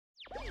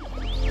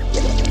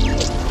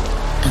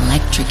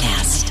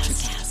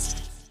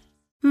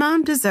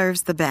Mom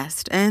deserves the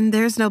best, and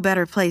there's no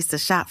better place to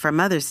shop for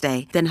Mother's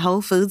Day than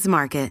Whole Foods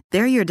Market.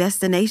 They're your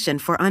destination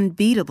for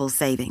unbeatable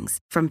savings,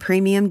 from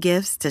premium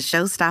gifts to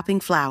show-stopping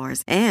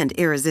flowers and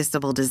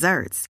irresistible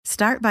desserts.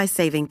 Start by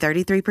saving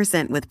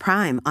 33% with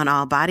Prime on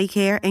all body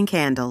care and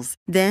candles.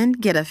 Then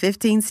get a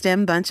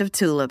 15-stem bunch of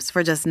tulips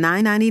for just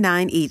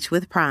 $9.99 each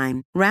with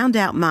Prime. Round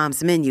out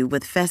Mom's menu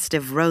with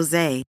festive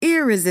rosé,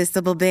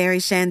 irresistible berry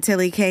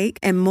chantilly cake,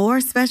 and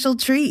more special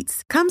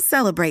treats. Come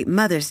celebrate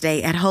Mother's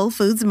Day at Whole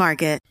Foods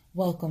Market.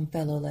 Welcome,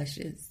 fellow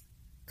Lushes.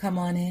 Come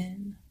on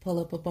in, pull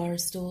up a bar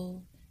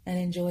stool, and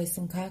enjoy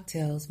some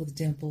cocktails with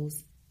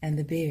Dimples and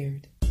the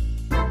Beard.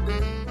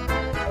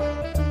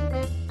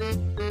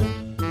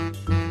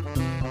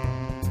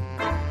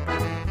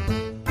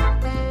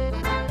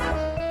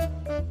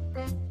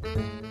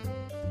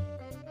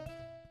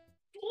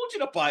 You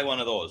to buy one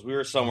of those. We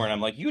were somewhere and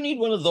I'm like, you need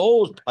one of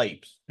those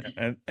pipes.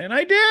 And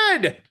I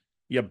did.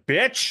 You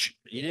bitch.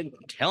 You didn't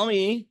tell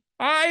me.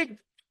 I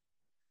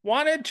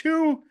wanted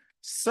to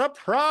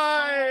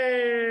surprise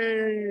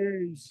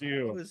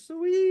you. It was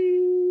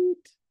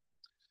sweet.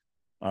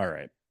 All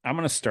right. I'm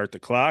going to start the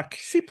clock.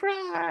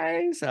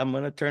 Surprise. I'm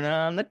going to turn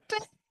on the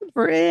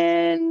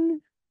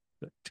tavern.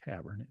 The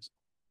tavern is.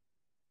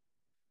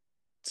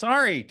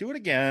 Sorry. Do it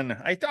again.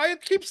 I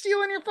keep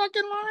stealing your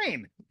fucking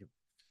line.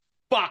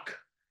 Fuck.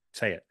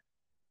 Say it.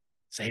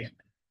 Say it.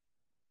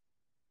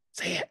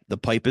 Say it. The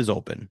pipe is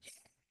open.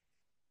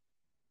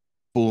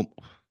 Boom.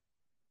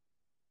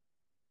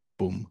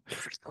 Boom.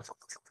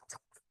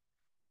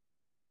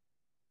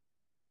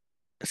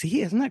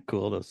 See, isn't that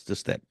cool? That's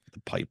just that the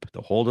pipe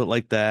to hold it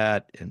like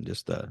that, and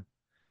just the.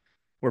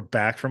 We're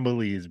back from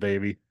Belize,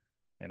 baby,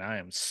 and I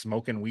am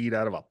smoking weed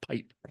out of a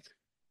pipe.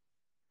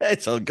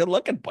 It's a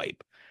good-looking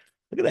pipe.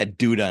 Look at that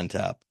dude on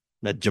top.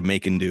 That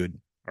Jamaican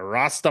dude. A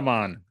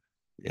Rastaman.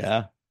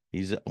 Yeah.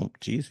 He's going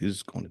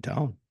to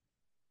town.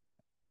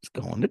 He's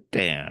going to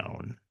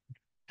town.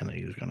 And then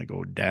he's going to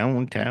go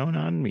downtown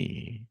on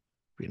me.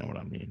 If you know what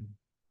I mean.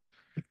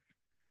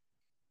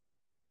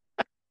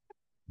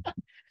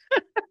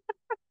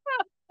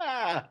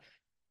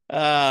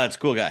 It's a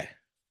cool guy.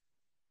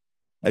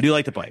 I do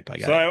like the pipe.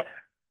 I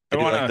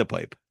like the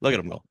pipe. Look at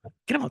him go.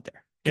 Get him out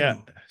there. Yeah.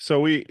 So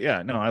we're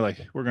going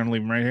to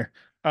leave him right here.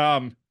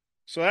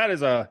 So that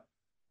is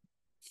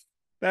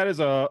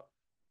a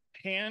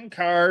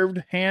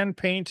hand-carved,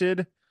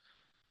 hand-painted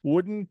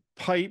wooden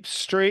pipe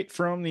straight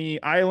from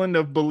the island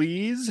of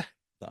Belize.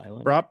 The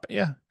island?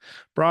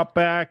 Brought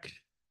back.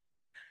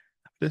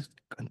 This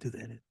couldn't do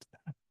that.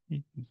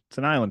 It's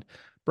an island.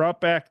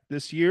 Brought back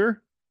this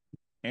year.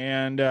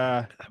 And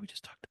I thought we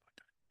just talked about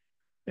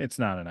that. It's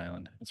not an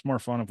island. It's more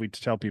fun if we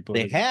tell people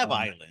they have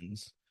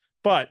islands.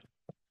 But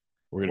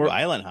we're gonna go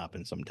island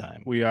hopping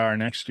sometime. We are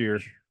next year.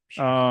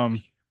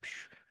 But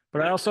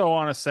I also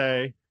want to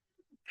say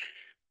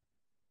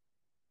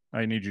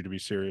I need you to be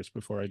serious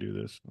before I do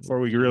this. Before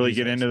we really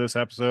get into this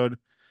episode.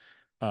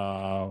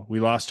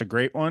 We lost a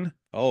great one.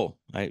 Oh,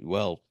 they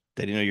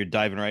didn't know you're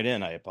diving right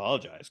in. I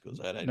apologize because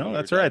no,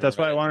 that's right. That's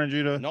why I wanted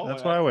you to. No,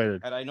 that's why I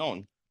waited. Had I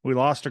known, we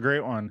lost a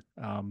great one.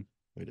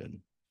 We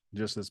did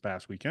just this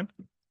past weekend.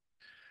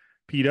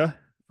 PETA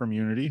from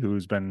Unity,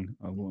 who's been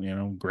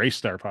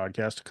graced our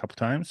podcast a couple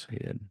times. He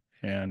did,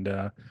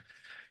 and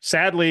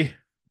sadly,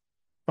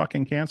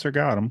 fucking cancer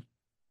got him.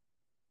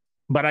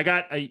 But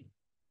he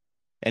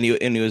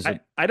was.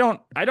 I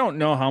don't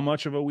know how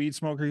much of a weed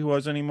smoker he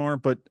was anymore,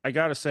 but I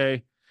gotta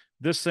say,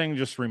 this thing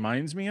just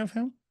reminds me of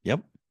him.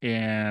 Yep.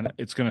 And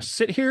it's gonna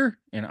sit here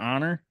in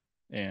honor,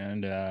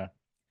 and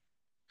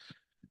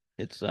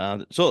it's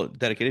so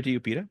dedicated to you,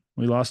 PETA.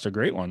 We lost a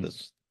great one.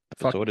 This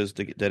episode is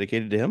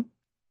dedicated to him.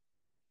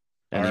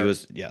 And he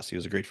was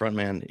a great front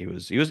man. He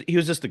was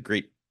just a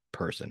great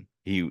person.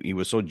 He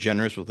was so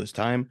generous with his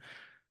time.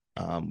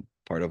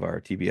 Part of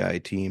our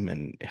TBI team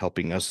and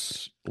helping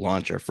us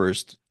launch our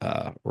first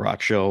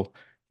rock show.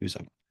 He was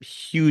a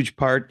huge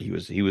part. He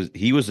was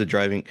the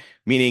driving,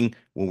 meaning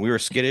when we were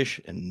skittish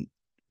and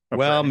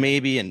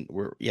maybe, and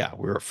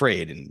we're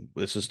afraid and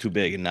this is too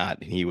big and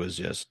not. And he was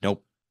just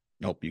nope,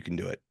 you can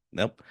do it.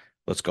 Nope,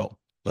 let's go.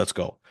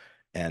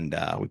 And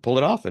we pulled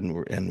it off, and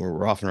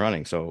we're off and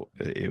running. So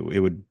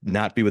it would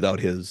not be without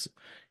his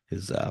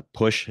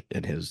push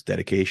and his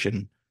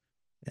dedication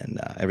and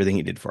everything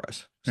he did for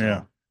us.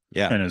 So,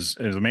 yeah, and is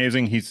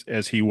amazing.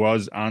 As he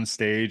was on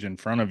stage in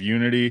front of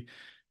Unity,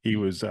 he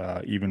was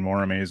even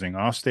more amazing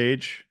off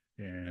stage.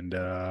 And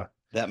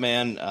that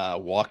man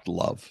walked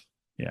love.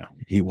 Yeah,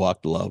 he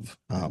walked love.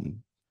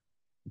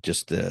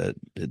 Just the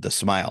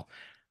smile.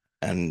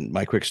 And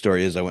my quick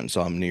story is I went and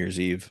saw him New Year's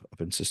Eve up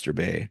in Sister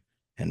Bay,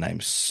 and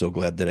I'm so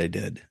glad that I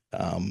did.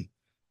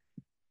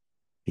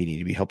 He needed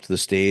to be helped to the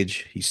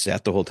stage. He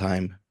sat the whole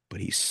time, but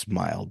he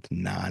smiled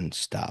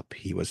nonstop.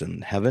 He was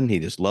in heaven. He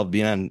just loved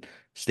being on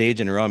stage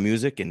and around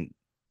music, and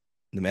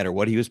no matter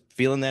what he was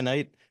feeling that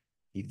night,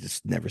 he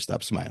just never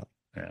stopped smiling.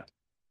 Yeah,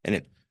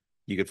 and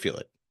you could feel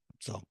it.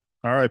 So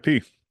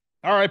R.I.P.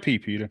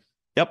 PETA.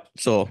 Yep.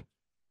 So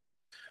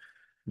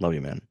love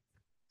you, man.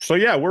 So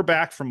yeah, we're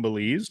back from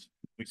Belize.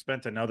 we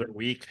spent another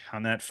week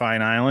on that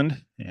fine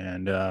island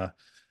and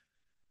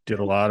did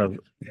a lot of.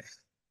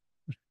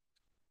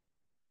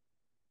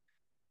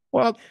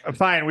 Well,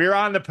 fine. We were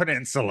on the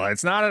peninsula.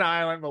 It's not an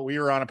island, but we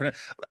were on a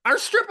peninsula. Our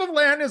strip of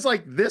land is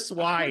like this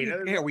wide.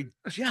 Yeah, we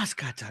just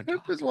got dug.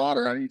 There's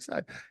water on each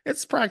side.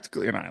 It's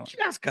practically an island.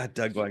 Just got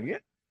dug. Yeah.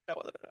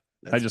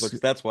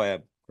 That's why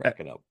I'm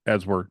cracking up.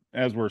 As we're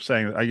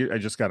saying, I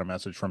just got a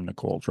message from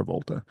Nicole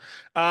Travolta.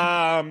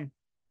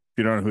 If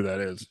you don't know who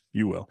that is,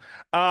 you will.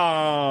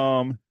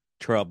 Travolta.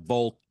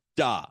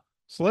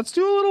 So let's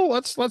do a little.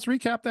 Let's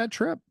recap that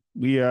trip.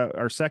 We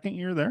our second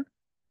year there.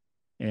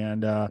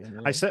 And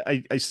I've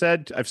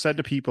said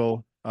to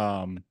people,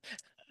 what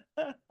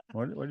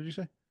did you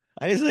say?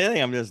 I didn't say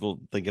anything. I'm just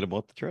thinking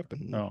about the trip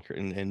and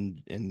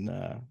sometimes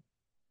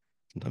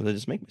I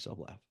just make myself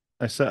laugh.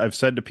 I've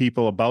said to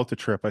people about the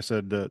trip. I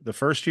said the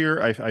first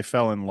year I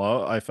fell in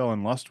love. I fell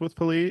in lust with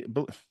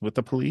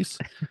the police.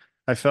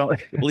 I felt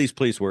the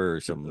police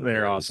were some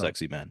they're awesome.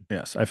 Sexy men.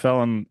 Yes, I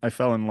fell in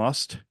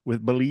lust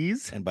with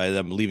Belize, and by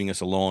them leaving us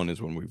alone is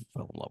when we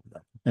fell in love with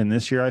them. And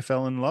this year I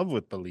fell in love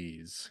with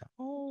Belize.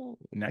 Oh,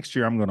 next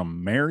year I'm going to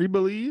marry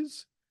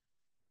Belize,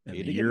 and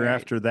the year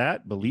after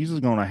that, Belize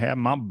is going to have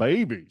my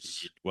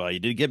babies. Well, you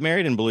did get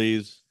married in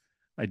Belize.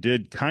 I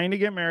did kind of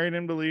get married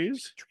in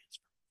Belize.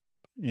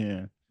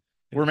 Yeah,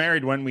 we're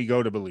married when we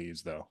go to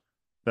Belize, though.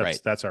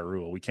 That's our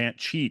rule. We can't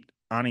cheat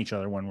on each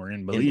other when we're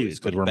in Belize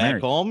because we're back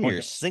married. Home,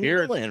 you're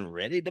single and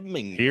ready to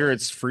mingle. Here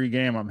it's free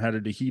game. I'm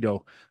headed to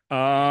Hito.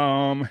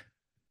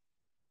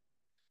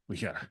 We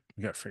gotta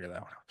figure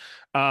that one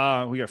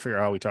out. We gotta figure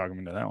out how we talk them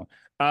into that one.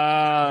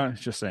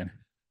 Just saying.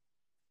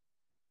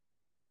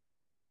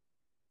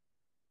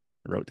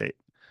 Rotate.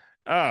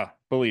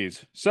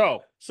 Belize.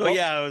 So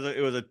yeah,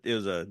 it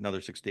was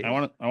another 6 days. I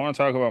want to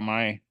talk about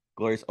my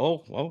glorious.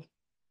 Oh, well.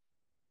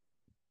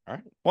 All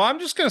right. Well, I'm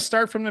just gonna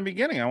start from the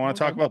beginning. I want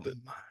to talk about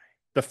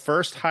the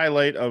first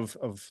highlight of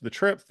the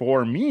trip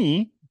for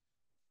me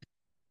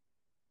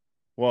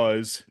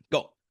was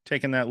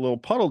taking that little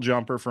puddle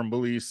jumper from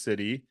Belize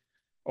City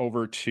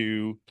over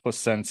to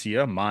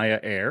Placencia, Maya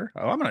Air.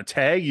 I'm going to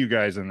tag you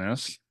guys in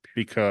this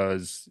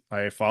because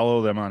I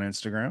follow them on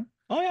Instagram.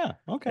 Oh, yeah.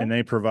 Okay. And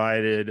they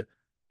provided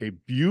a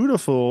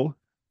beautiful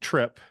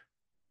trip,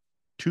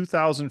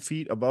 2,000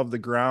 feet above the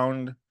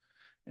ground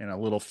in a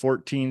little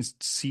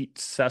 14-seat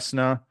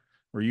Cessna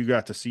where you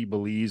got to see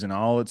Belize and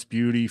all its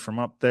beauty from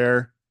up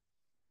there.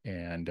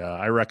 And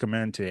I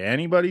recommend to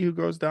anybody who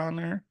goes down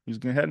there, who's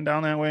heading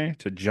down that way,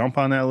 to jump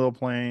on that little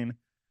plane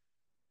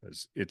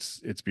because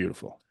it's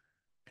beautiful.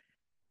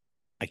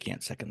 I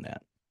can't second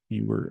that.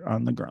 You were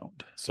on the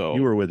ground. So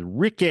you were with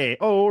Ricky.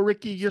 Oh,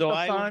 Ricky, you're so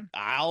fun.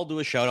 I'll do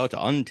a shout out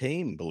to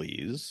Untamed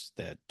Belize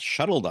that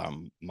shuttled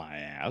on my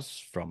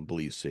ass from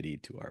Belize City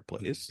to our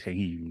place.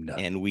 Untamed.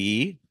 And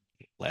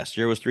last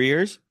year was 3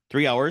 years,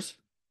 3 hours.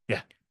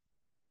 Yeah.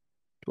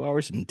 2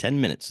 hours and 10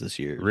 minutes this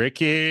year.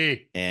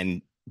 Ricky.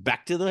 And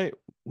back to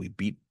we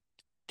beat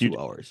 2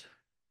 hours.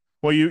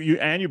 Well,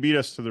 you beat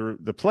us to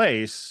the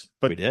place,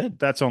 but we did.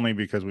 That's only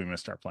because we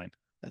missed our plane.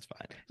 That's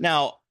fine.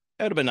 Now,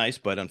 it would have been nice,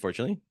 but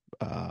unfortunately,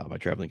 my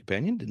traveling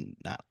companion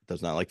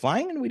does not like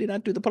flying, and we did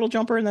not do the puddle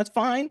jumper, and that's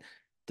fine.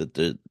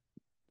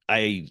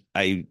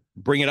 I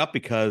bring it up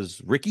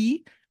because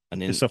Ricky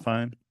is so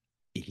fine.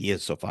 He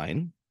is so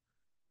fine.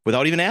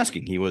 Without even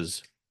asking, he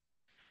was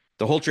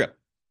the whole trip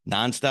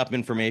nonstop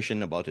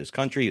information about his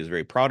country. He was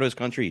very proud of his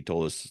country. He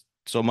told us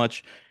so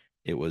much.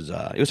 It was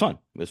fun.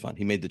 It was fun.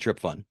 He made the trip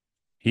fun.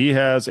 He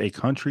has a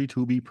country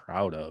to be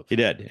proud of. He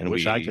did, and I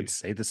wish I could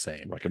say the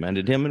same.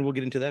 Recommended him, and we'll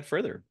get into that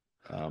further.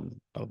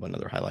 Of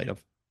another highlight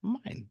of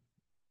mine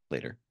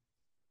later.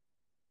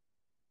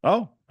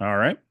 Oh, all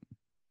right.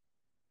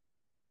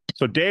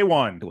 So day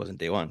one. It wasn't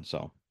day one.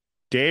 So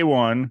day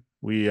one,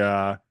 we meet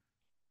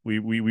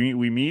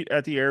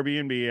at the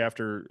Airbnb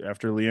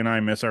after Lee and I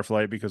miss our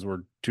flight because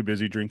we're too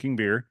busy drinking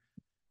beer.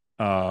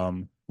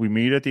 We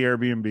meet at the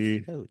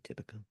Airbnb. Oh,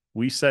 typical.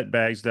 We set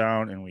bags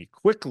down and we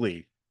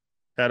quickly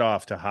head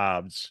off to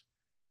Hobbs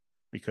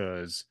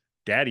because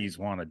daddies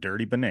want a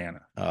dirty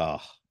banana.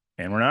 Oh.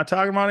 And we're not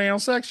talking about anal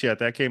sex yet.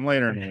 That came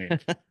later in the week.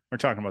 We're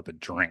talking about the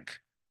drink.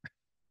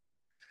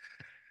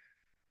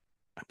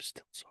 I'm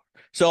still sore.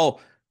 So,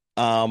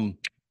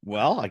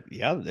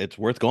 it's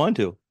worth going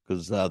to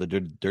because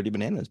the dirty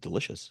banana is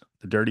delicious.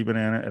 The dirty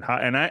banana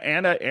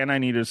and I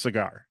need a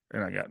cigar.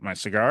 And I got my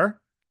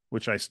cigar,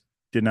 which I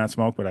did not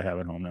smoke, but I have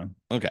at home now.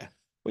 Okay.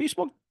 Well, you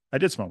smoked. I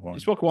did smoke one. You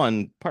smoked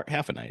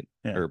half a night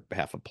or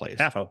half a place.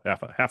 Half a.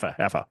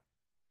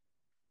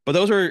 But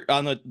those are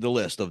on the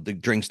list of the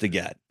drinks to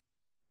get.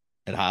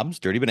 At Hobbs,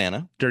 dirty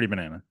banana. Dirty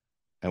banana.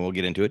 And we'll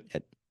get into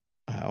it.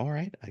 All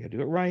right. I got to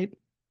do it right.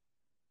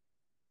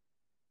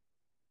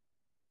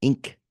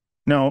 Ink.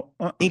 No.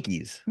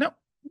 Inkies. No.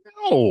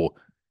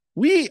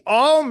 We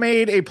all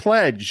made a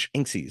pledge.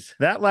 Inksies.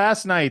 That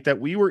last night that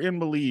we were in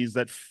Belize,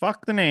 that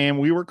fuck the name,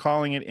 we were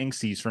calling it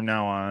Inksies from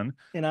now on.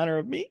 In honor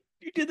of me?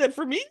 You did that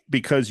for me?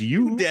 Because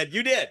you did.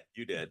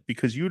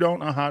 Because you don't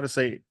know how to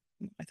say it.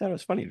 I thought it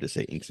was funny to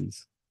say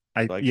Inksies.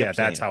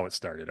 That's how it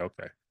started.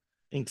 Okay.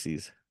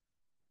 Inksies.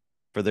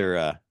 for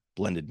their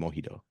blended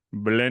mojito.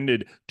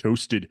 Blended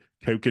toasted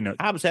coconut.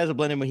 Hobbs has a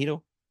blended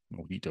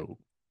mojito.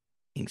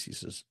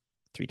 Inksy's is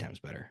 3 times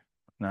better.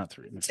 Not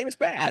 3. Same as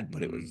bad,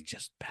 but it was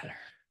just better.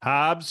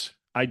 Hobbs,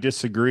 I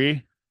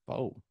disagree.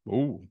 I'm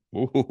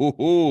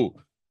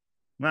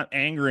not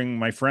angering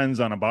my friends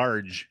on a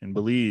barge in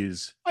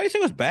Belize. I didn't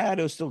think it was bad.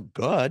 It was still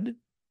good.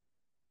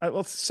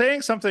 Well,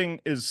 saying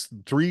something is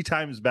 3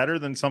 times better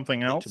than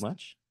something else. Too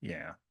much?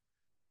 Yeah.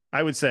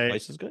 I would say.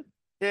 Twice is good?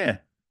 Yeah.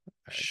 Right.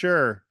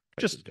 Sure.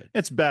 Just good.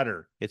 It's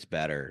better. It's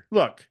better.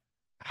 Look,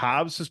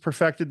 Hobbs has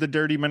perfected the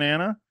dirty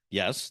banana.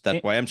 Yes.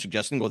 That's why I'm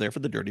suggesting go there for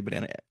the dirty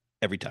banana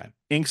every time.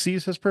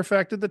 Inksy's has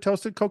perfected the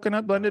toasted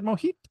coconut blended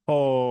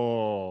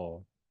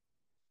mojito.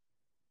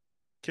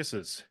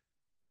 Kisses.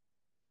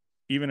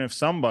 Even if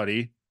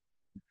somebody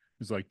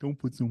is like, don't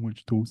put so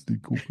much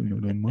toasted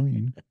coconut on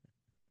mine.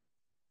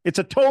 It's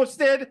a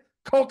toasted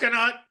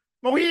coconut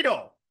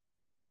mojito.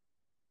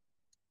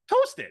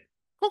 Toasted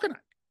coconut.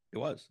 It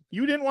was.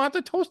 You didn't want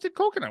the toasted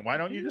coconut. Why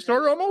don't you just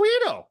order a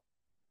mojito?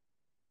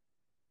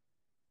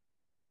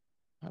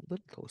 A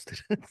little toasted.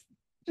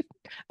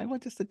 I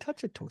want just a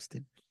touch of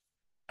toasted.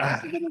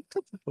 A little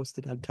touch of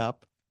toasted on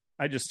top.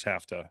 I just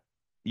have to.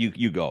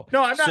 You go.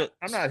 No, I'm not. So,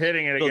 I'm not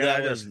hitting it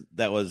again. So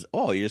that was.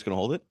 Oh, you're just gonna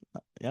hold it?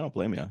 Yeah, I don't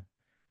blame you.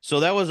 So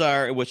that was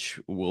which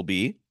will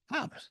be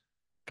Hobbs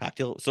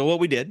cocktail. So what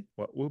we did?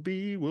 What will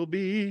be?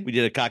 We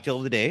did a cocktail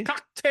of the day.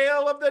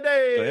 Cocktail of the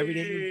day. So every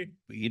day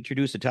we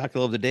introduced a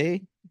cocktail of the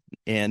day,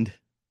 and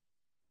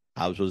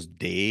Hobbs was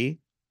day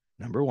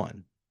number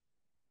 1.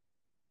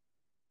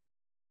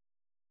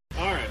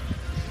 All right.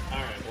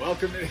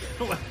 Welcome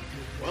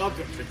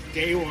to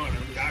day 1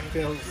 of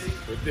Cocktails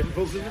with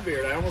Dimples in the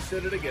Beard. I almost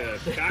said it again.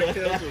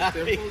 Cocktails with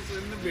Dimples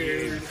in the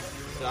Beard.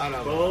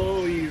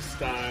 Belize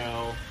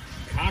style.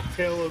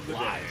 Cocktail of the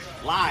day.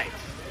 Live.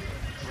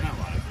 We're not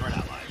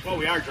live. Well,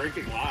 we are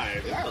drinking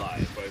live. We are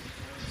live. But,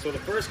 so the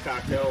first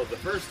cocktail of the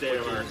first day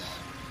of our...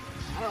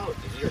 I don't know.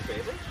 Is it your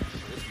favorite?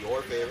 Is this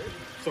your favorite?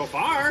 So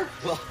far.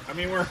 Well, I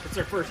mean, it's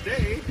our first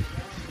day.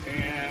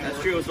 And that's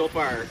true so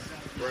far.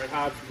 We're at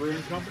Hobbs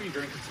Brewing Company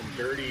drinking some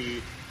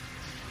dirty...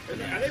 Are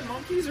they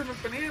monkeys or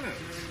bananas?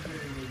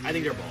 I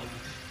think they're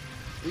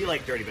both. We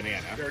like dirty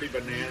banana. Dirty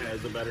banana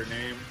is a better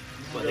name.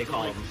 But they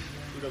call them.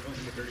 Who doesn't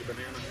like dirty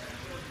banana?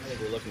 I think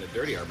we're looking to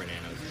dirty our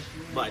bananas.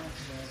 But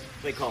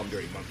they call them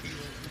dirty monkeys.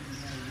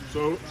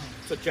 So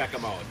check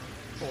them out.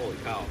 Holy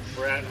cow.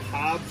 We're at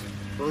Hobbs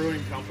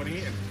Brewing Company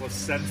in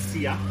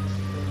Placencia.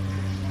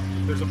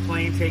 There's a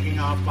plane taking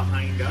off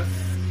behind us.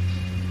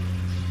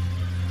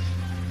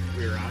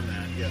 We were on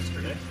that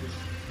yesterday.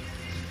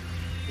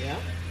 Yeah?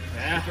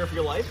 Yeah. Did you fear for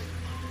your life?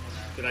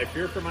 Did I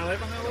fear for my life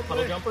on that little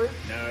puddle jumper?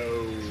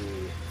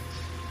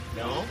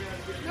 No.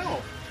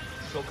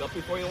 Choke up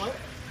before you went?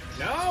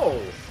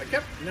 No.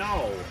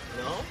 No.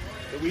 No?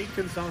 The weed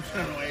consumption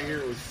on the way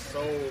here was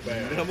so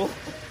bad. Minimal?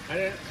 I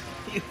didn't.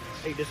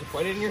 Are you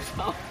disappointed in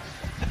yourself?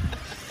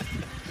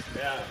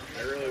 Yeah,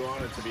 I really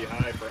wanted to be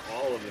high for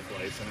all of the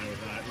place, and I was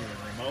not even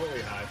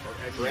remotely high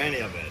for any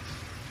of it.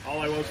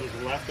 All I was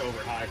leftover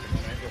high from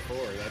the night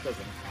before. That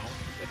doesn't count.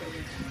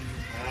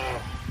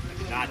 I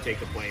did not take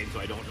the plane, so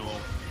I don't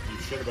know. You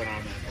should have been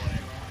on that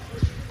plane.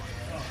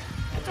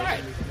 That's all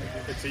right.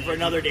 It's for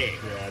another day.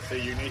 Yeah, it's a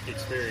unique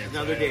experience.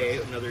 Another day,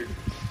 another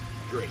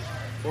drink.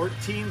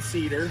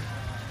 14-seater.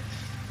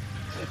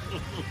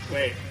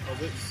 Wait,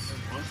 was it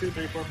 1, 2,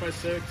 3, 4, 5,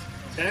 6?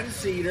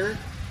 10-seater.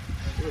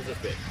 It was this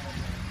big.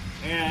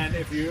 And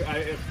if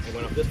I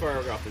went up this far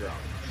off the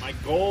ground. My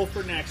goal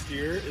for next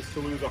year is to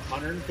lose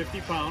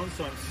 150 pounds,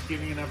 so I'm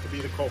skinny enough to be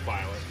the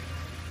co-pilot.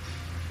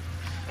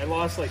 I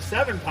lost like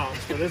 7 pounds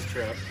for this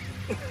trip.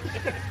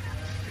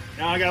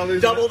 Now I gotta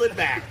lose. Doubled it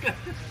back.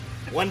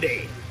 One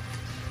day.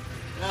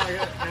 Now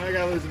I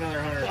gotta lose another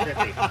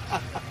 150.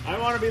 I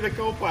want to be the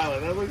co-pilot.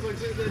 That looks like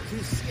they're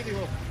 2 skinny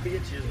little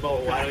bitches.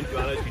 Well, why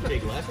don't you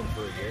take lessons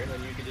for a year and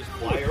then you can just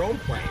fly your own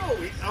plane?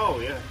 Oh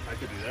yeah, I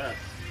could do that.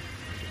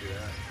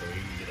 So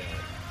you can get a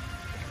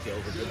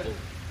cocktails and Dimples.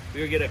 We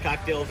could get a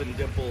cocktails and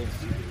Dimples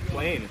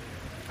plane.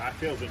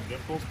 Cocktails and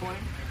Dimples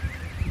plane?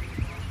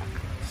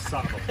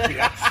 Son of a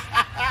bitch.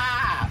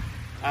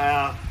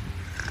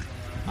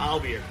 I'll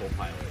be your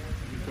co-pilot.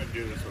 You couldn't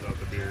do this without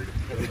the beard.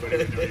 Everybody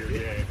would know you're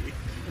gay.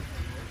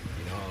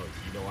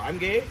 You know I'm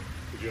gay?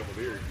 Because you have a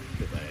beard.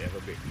 Because I have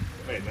a beard.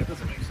 Wait, that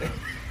doesn't make sense.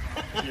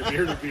 Your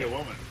beard would be a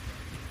woman.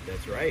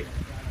 That's right.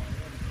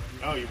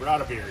 Oh, you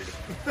brought a beard.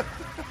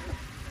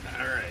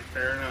 All right,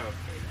 fair enough.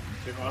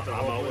 I'm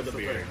out with a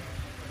beard.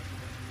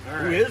 All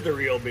right. Who is the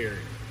real beard?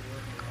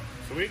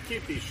 So we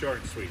keep these short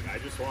and sweet. I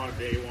just want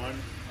day 1,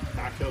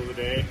 cocktail of the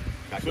day.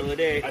 Cocktail of the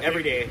day,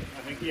 every day.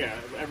 I think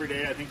every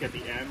day. I think at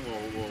the end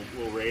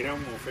we'll rate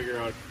them. We'll figure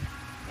out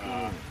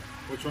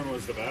which one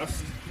was the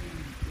best.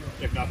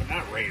 If not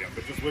rate them,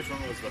 but just which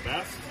one was the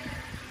best.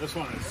 This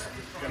one is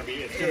gonna be.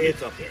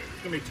 It's up there.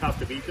 It's gonna be tough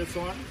to beat this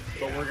one,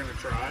 but we're gonna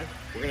try.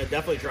 We're gonna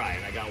definitely try,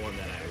 and I got one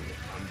that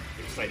I'm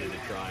excited to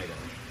try.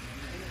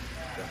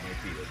 That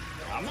might beat it.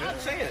 I'm not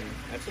saying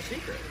that's a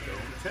secret.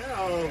 Don't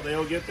tell.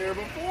 They'll get there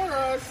before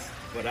us.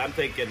 But I'm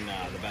thinking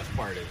the best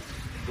part is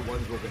the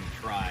ones we're going to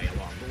try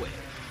along the way.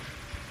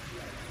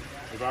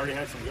 We've already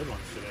had some good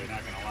ones today,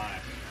 not going to lie.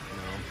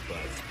 No,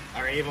 but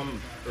are any of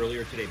them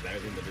earlier today better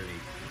than the dirty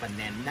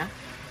banana?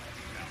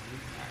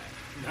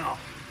 No.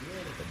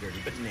 The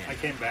dirty banana. I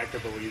came back to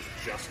Belize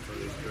just for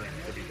this drink,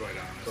 to be quite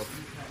honest.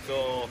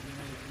 So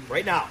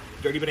right now,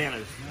 dirty banana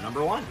is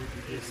number one.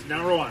 It's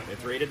number one.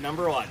 It's rated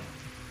number one.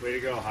 Way to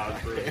go,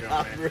 Hobbs Brewing Company.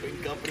 Hobbs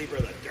Brewing Company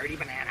for the dirty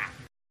banana.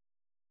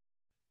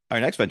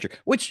 Our next venture,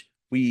 which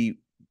we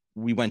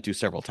went to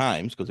several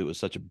times because it was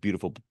such a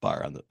beautiful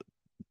bar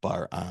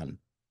on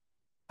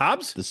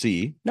Hobbs? The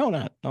sea.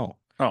 No. Oh.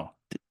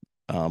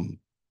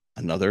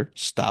 Another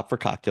stop for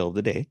cocktail of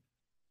the day.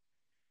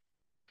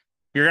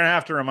 You're going to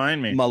have to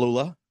remind me.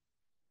 Malula.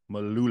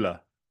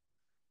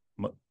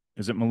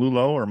 Is it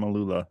Malulo or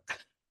Malula?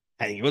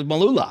 I think it was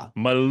Malula.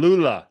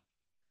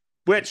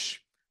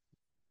 Which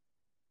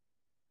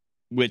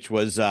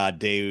was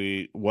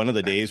one of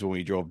the days when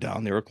we drove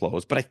down. They were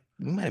closed, but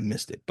we might have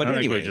missed it. But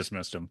anyway, we just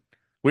missed them.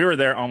 We were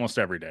there almost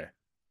every day.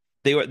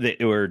 They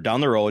were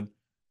down the road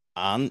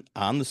on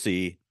the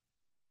sea.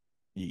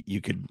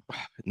 You could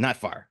not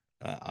far,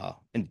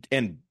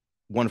 and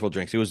wonderful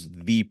drinks. It was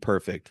the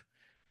perfect.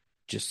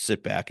 Just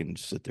sit back and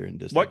sit there and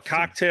just. What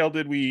cocktail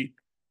did we?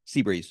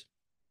 Sea breeze.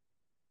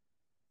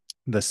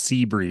 The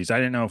sea breeze. I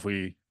didn't know if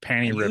we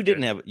ripped.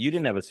 You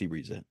didn't have a sea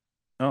breeze then.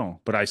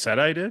 Oh, but I said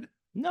I did.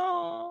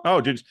 No. Oh,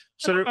 I don't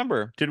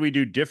remember? Did we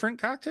do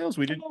different cocktails?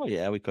 We did. Oh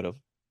yeah, we could have.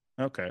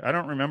 Okay, I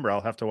don't remember. I'll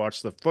have to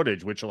watch the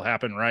footage, which will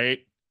happen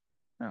right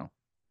now.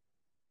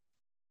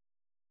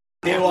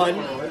 Day one,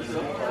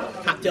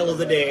 cocktail of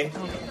the day.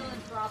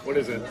 What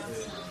is it?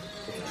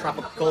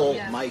 Tropical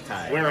Mai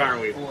Tai. Where are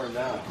we?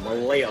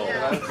 Maleo.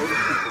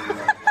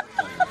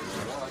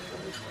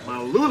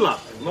 Malula.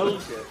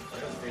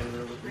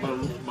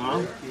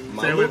 Mom?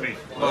 Say it with me.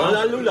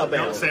 Malula.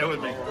 No, say it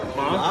with me.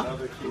 Ma.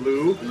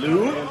 Lu.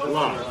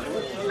 La.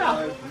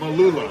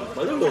 Malula.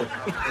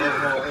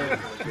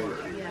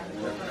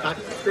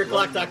 3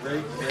 o'clock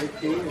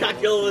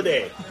cocktail of the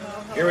day.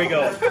 Here we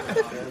go.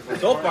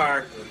 So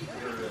far,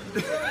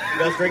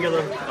 best regular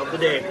of the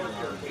day.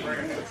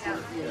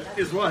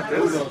 Is what?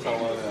 This? Is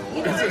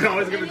it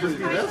always going to just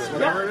be this?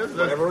 Whatever it is?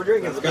 Whatever we're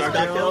drinking. It's the best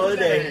cocktail of the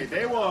day.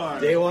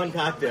 Day one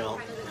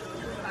cocktail.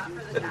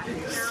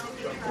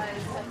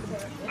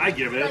 I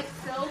give it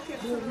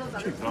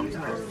 2 thumbs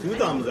up. 2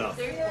 thumbs up.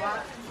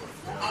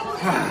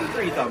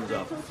 3 thumbs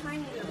up.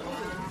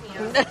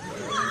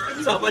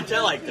 That's how much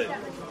I liked it.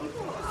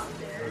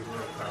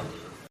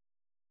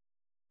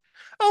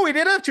 Oh, we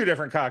did have 2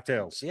 different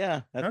cocktails.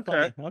 Yeah. That's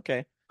okay. Funny.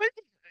 Okay. But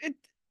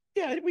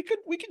we could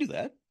do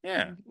that.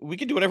 Yeah. We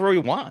could do whatever we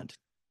want.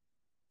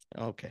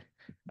 Okay.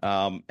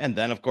 And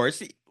then of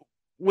course,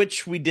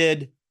 which we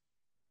did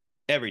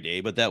every day,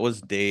 but that was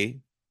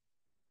day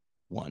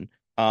 1.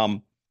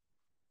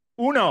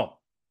 Uno.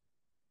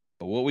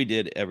 But what we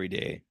did every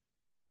day,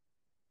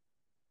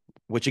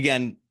 which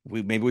again,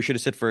 maybe we should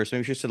have said first,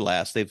 maybe we should have said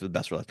last, save the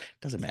best for last.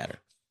 Doesn't matter.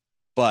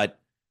 But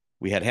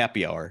we had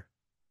happy hour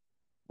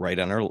right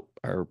on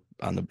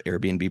on the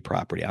Airbnb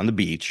property on the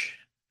beach.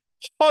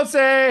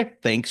 Jose.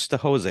 Thanks to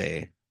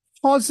Jose.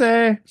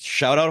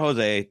 Shout out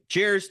Jose.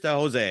 Cheers to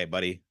Jose,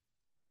 buddy.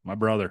 My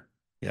brother.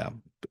 Yeah.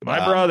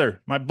 My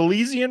brother. My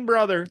Belizean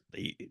brother.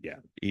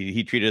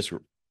 He treated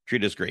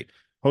us great.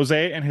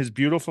 Jose and his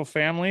beautiful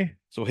family.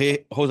 So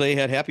Jose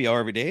had happy hour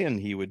every day, and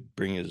he would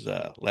bring his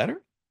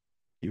ladder.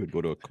 He would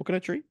go to a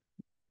coconut tree,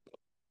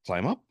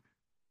 climb up,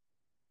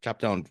 chop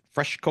down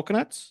fresh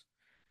coconuts,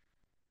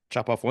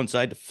 chop off one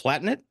side to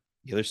flatten it,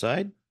 the other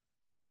side.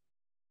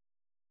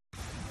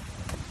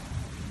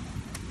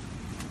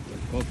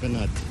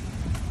 Coconut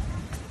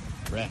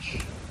fresh.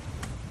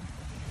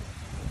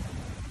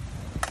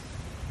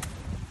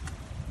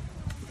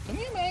 Come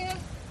here, Maya.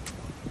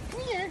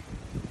 Come here.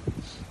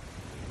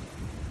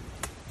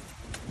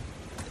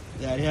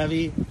 That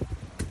heavy?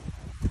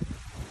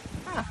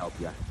 I'll help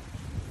you.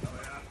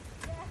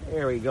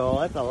 There we go.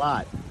 That's a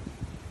lot.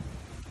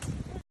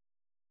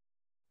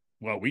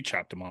 Well, we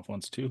chopped them off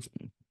once too.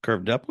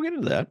 Curved up. We'll get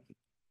into that.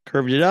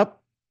 Curved it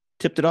up,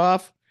 tipped it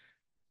off.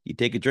 You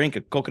take a drink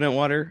of coconut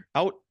water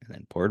out, and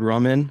then poured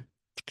rum in.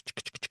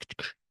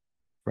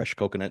 Fresh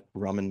coconut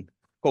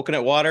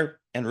water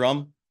and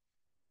rum.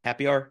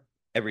 Happy hour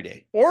every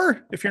day.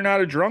 Or if you're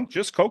not a drunk,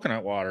 just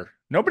coconut water.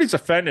 Nobody's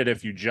offended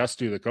if you just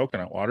do the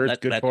coconut water. It's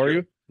good for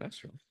you. That's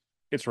true.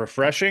 It's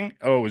refreshing.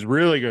 Oh, it was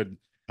really good.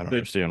 I don't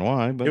understand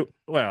why, but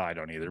I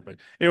don't either. But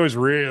it was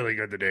really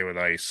good today with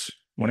ice.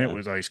 When it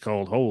was ice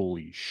cold,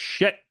 holy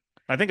shit!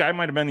 I think I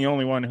might have been the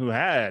only one who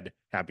had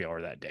happy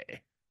hour that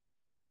day.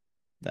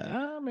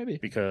 Maybe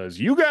because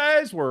you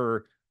guys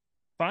were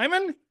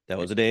Simon. That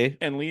was a day,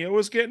 and Leah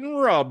was getting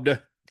rubbed.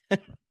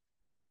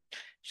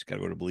 She's got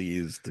to go to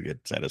Belize to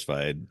get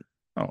satisfied.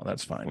 Oh,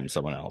 that's fine. From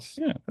someone else.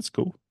 Yeah, that's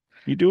cool.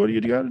 You do what you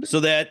got to do.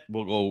 So that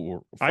we'll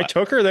go. I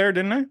took her there,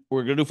 didn't I?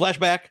 We're gonna do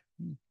flashback.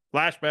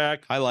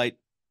 Highlight.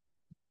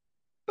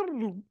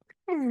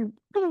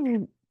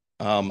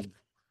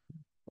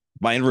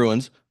 Mayan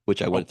ruins,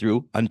 which I went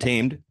through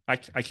untamed. I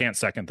can't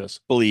second this.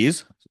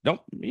 Belize.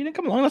 Nope, you didn't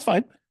come along. That's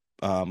fine.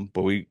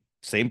 But we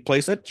same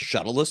place that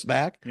shuttled us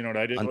back. You know what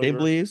I did on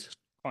Belize?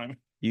 Climbing.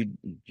 He's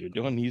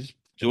doing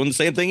the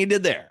same thing he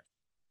did there.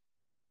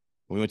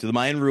 We went to the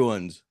Mayan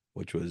ruins,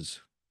 which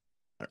was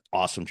an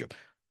awesome trip.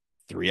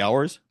 3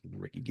 hours.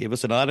 Ricky gave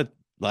us a lot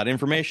of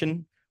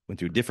information. Went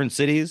through different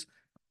cities.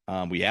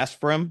 We asked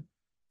for him.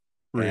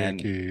 Ricky.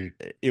 And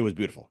it was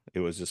beautiful. It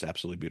was just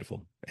absolutely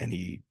beautiful. And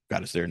he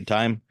got us there in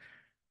time.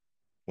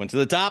 Went to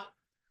the top.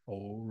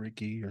 Oh,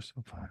 Ricky, you're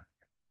so fun.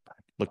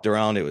 Looked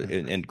around. It was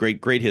and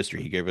great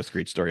history. He gave us a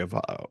great story of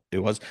how it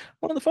was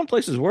one of the fun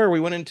places where we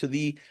went into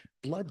the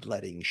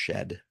bloodletting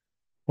shed.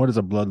 What is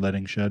a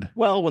bloodletting shed?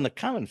 Well, when the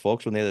common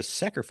folks, when they had a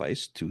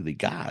sacrifice to the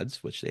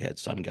gods, which they had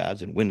sun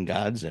gods and wind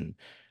gods and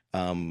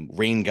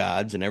rain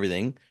gods and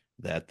everything,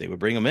 that they would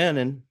bring them in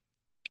and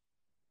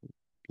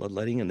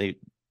bloodletting, and it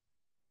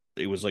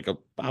was like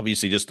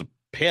obviously just a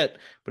pit,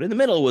 but in the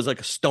middle was like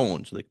a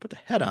stone, so they put the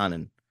head on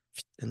and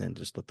then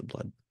just let the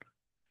blood.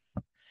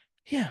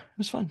 Yeah, it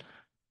was fun.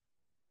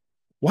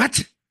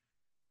 What?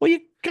 Well,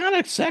 you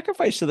gotta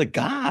sacrifice to the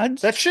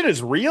gods. That shit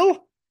is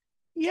real?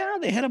 Yeah,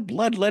 they had a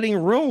bloodletting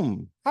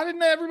room. How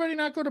didn't everybody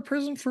not go to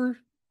prison for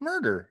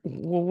murder?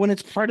 Well, when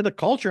it's part of the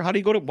culture,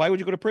 why would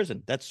you go to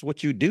prison? That's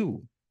what you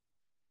do.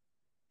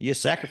 You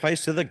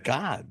sacrifice to the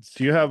gods.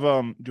 Do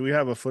we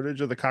have a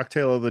footage of the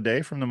cocktail of the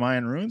day from the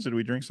Mayan ruins? Did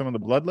we drink some of the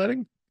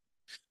bloodletting?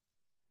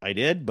 I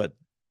did, but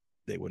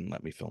they wouldn't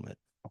let me film it.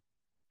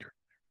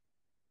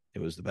 It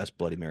was the best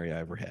Bloody Mary I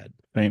ever had.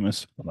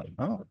 Famous.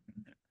 Oh.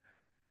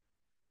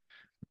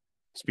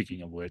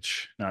 Speaking of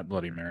which, not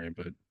Bloody Mary,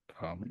 but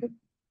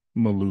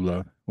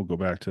Malula. We'll go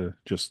back to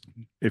just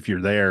if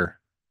you're there,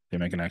 they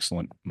make an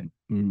excellent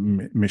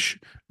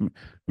Michelada.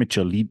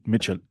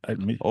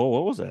 Oh,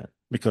 what was that?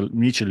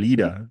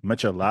 Michelada.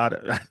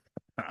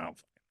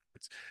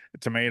 It's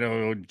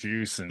tomato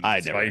juice and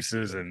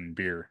spices and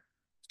beer.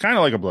 It's kind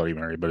of like a Bloody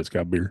Mary, but it's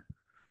got beer.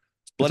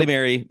 Bloody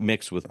Mary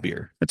mixed with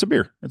beer. It's a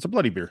beer. It's a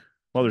bloody beer.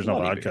 Well, there's no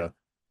vodka. Beer.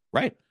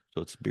 Right.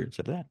 So it's beer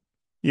instead of that.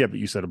 Yeah, but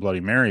you said a Bloody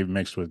Mary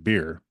mixed with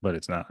beer, but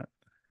it's not.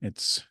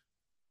 It's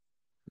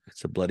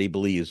a bloody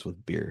Belize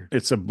with beer.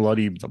 It's a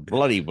bloody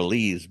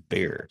Belize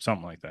beer.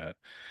 Something like that.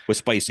 With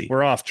spicy.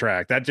 We're off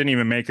track. That didn't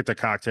even make it the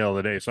cocktail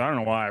of the day, so I don't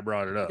know why I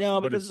brought it up. No,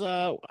 because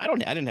I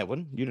didn't have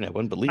one. You didn't have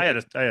one, but I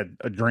had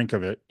a drink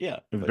of it. Yeah.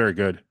 It was very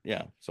good.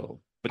 Yeah. So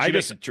but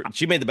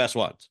she made the best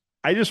ones.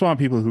 I just want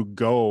people who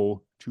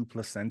go to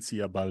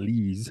Placencia,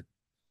 Belize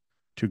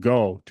to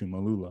go to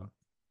Malula.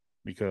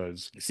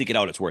 Because seek it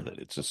out, it's worth it.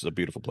 It's just a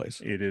beautiful place.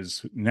 It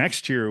is.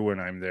 Next year when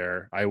I'm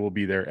there, I will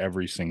be there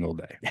every single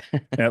day,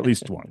 at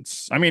least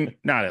once. I mean,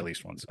 not at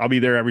least once. I'll be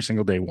there every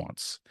single day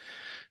once,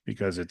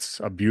 because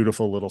it's a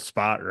beautiful little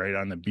spot right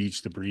on the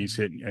beach. The breeze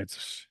hitting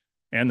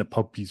and the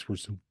puppies were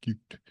so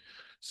cute.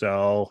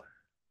 So,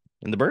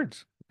 and the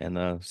birds and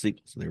the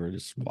seagulls, they were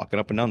just walking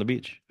up and down the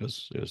beach. It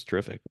was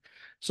terrific.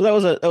 So that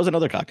was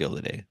another cocktail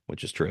of the day,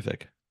 which is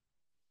terrific.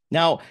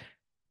 Now,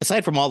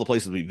 aside from all the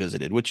places we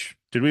visited, which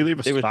did we leave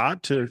a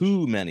spot to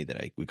too many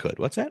that we could?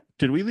 What's that?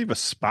 Did we leave a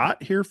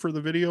spot here for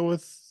the video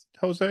with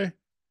Jose?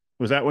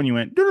 Was that when you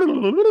went?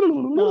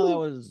 No, that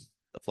was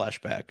a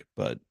flashback.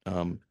 But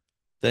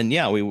then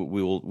yeah,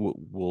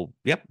 we'll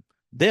yep.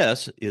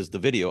 This is the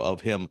video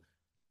of him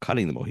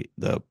cutting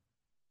the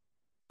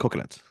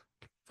coconuts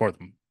for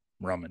the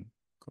ramen.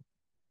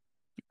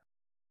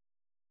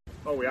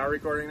 Oh, we are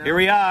recording now? Here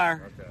we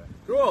are. Okay.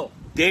 Cool.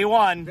 Day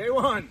one.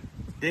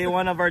 Day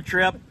one of our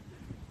trip.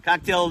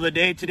 Cocktail of the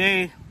day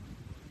today.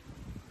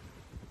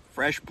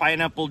 Fresh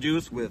pineapple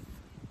juice with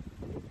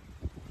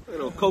a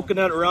little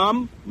coconut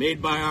rum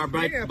made by our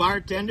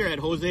bartender at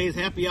Jose's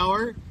Happy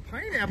Hour.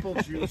 Pineapple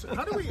juice?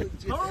 How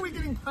are we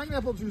getting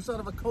pineapple juice out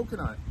of a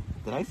coconut?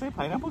 Did I say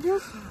pineapple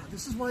juice?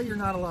 This is why you're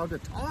not allowed to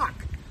talk.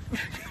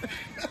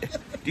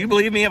 Do you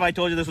believe me if I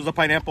told you this was a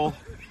pineapple?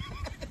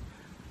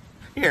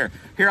 Here,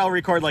 I'll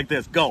record like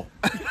this. Go.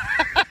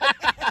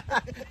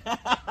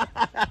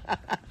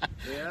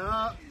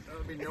 Yeah.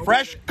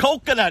 Fresh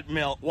coconut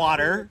milk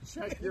water.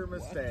 Check your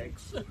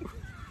mistakes.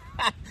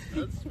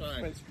 That's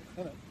fine.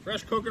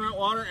 Fresh coconut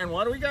water. And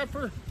what do we got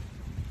for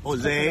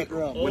Jose?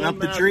 Went up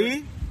the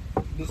tree.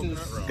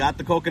 Got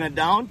the coconut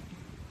down.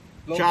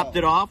 Local. Chopped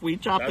it off. We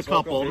chopped a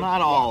couple, local,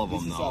 not all of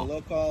them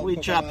though. We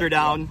chopped her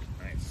down.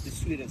 Nice. The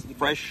sweetest.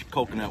 Fresh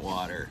coconut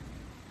water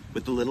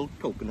with the little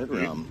coconut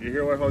rum. You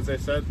hear what Jose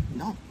said?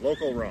 No.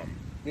 Local rum.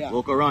 Yeah.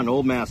 Local rum.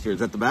 Old Master. Is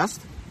that the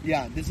best?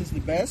 Yeah, this is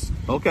the best.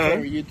 Okay.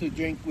 For you to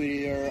drink with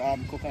your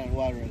coconut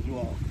water as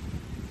well.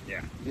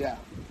 Yeah. Yeah.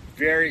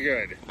 Very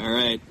good. All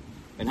right.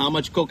 And how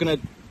much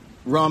coconut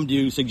rum do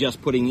you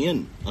suggest putting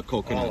in a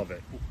coconut? All of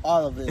it.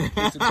 All of it.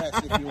 It's the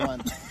best if you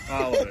want.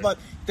 All of it. But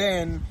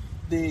then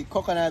the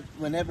coconut,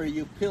 whenever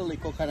you peel the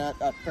coconut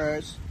at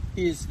first,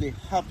 is the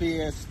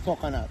happiest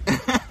coconut.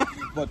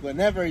 But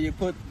whenever you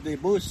put the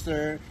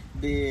booster,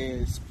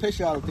 the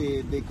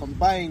specialty, the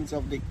combines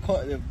of the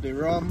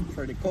rum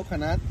for the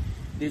coconut,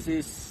 this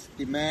is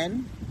the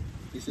man,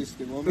 this is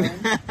the woman.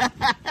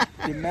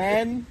 The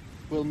man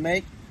will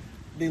make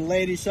the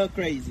lady so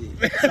crazy.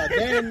 So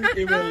then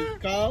it will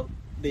call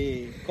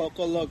the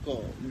Coco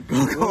Loco.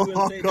 We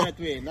will say that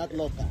way, not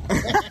Loca.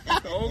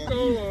 Coco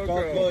Loco.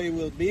 Coco, it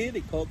will be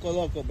the Coco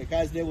Loco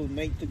because they will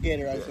make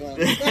together as well.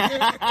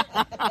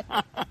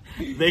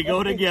 They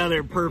go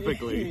together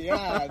perfectly.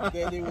 Yeah,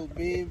 then they will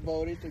be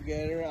voted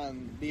together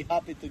and be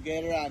happy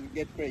together and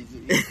get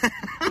crazy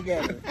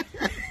together.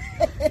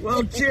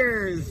 Well,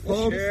 cheers,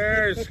 folks.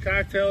 Cheers.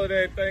 Cocktail of the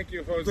day. Thank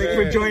you, Jose. Thanks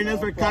for joining us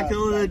for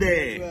Cocktail of the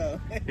Day.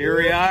 Well. Here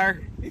we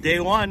are, day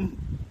one.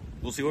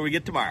 We'll see where we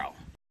get tomorrow.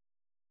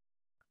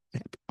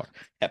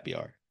 Happy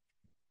hour.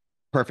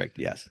 Perfect.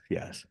 Yes.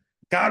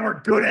 God, we're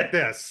good at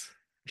this.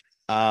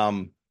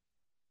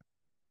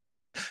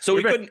 So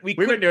we've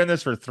been doing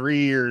this for 3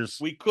 years.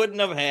 We couldn't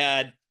have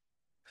had.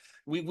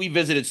 We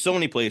visited so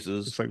many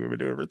places. It's like we've been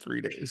doing it for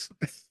 3 days.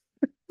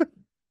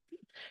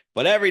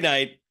 But every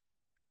night,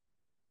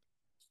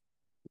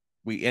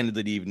 we ended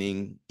the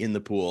evening in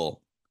the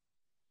pool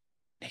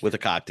with a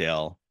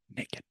cocktail,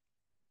 naked,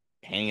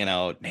 hanging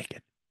out, naked.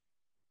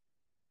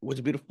 It was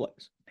a beautiful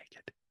place,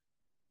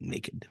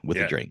 naked with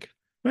a drink.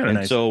 And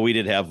nice. So we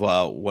did have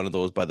one of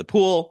those by the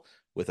pool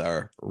with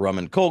our rum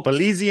and coke.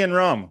 Belizean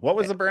rum. What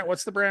was the brand?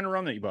 What's the brand of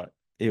rum that you bought?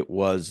 It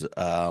was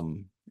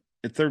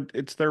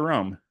it's their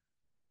rum.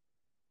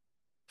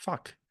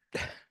 Fuck.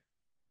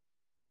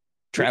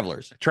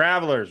 Travelers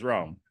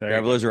rum.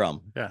 Travelers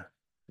rum. Yeah.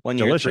 1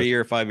 year, delicious. 3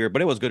 year, 5 year,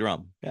 but it was good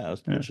rum. Yeah, it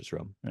was delicious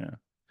rum. Yeah.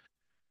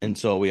 And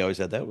so we always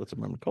had that with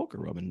some rum and coke or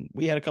rum. And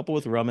we had a couple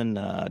with rum and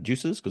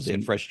juices because they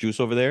had fresh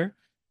juice over there,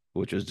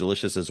 which was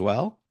delicious as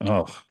well.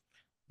 Oh.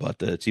 But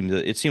it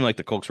seemed like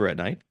the cokes were at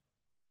night.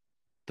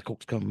 The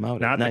cokes come out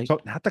not at night.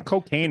 Not the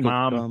cocaine,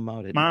 Mom.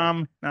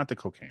 Mom, not the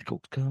cocaine. The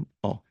cokes come.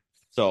 Oh.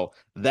 So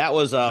that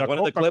was one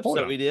of the clips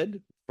that we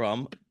did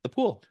from the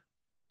pool.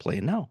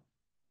 Playing now.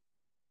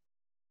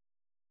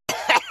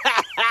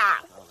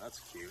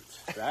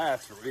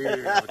 That's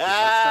weird.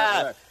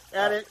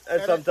 And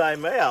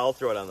sometime I'll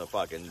throw it on the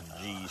fucking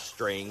G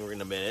string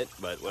in a minute,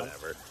 but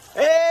whatever.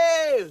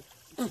 Hey!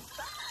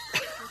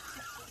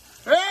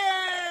 Hey!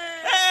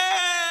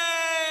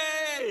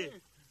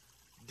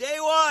 Day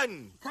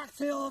one.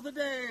 Cocktail of the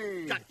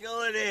day.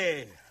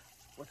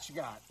 What you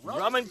got?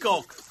 Rum and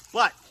coke.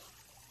 But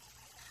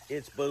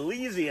it's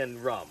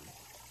Belizean rum.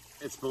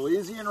 It's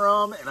Belizean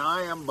rum, and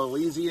I am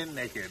Belizean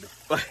naked.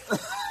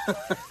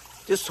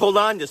 Just hold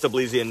on just a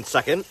Belizean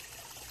second,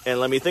 and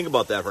let me think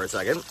about that for a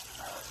second.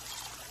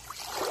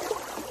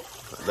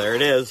 There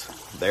it is.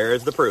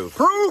 There's the proof.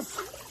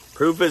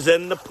 Proof is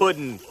in the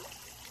pudding.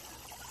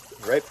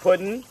 Right,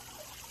 pudding?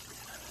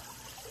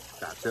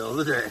 Cocktail of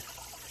the day.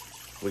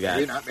 We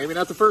got maybe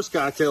not the first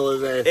cocktail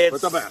of the day,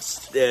 but the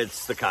best.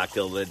 It's the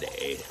cocktail of the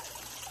day.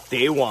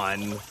 Day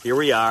one. Here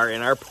we are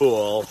in our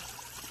pool.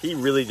 He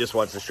really just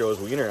wants to show his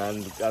wiener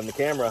on the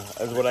camera.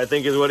 That's what I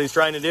think is what he's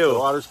trying to do. The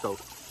water's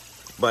cold.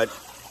 But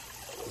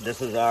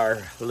this is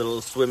our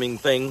little swimming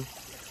thing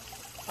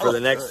for the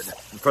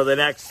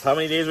next how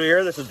many days we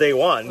here? This is day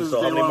one.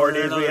 So how many more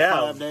days we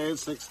have? 5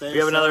 days, 6 days. We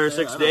have another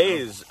 6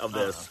 days of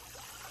this.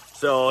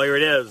 So here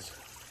it is.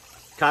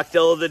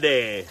 Cocktail of the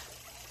day.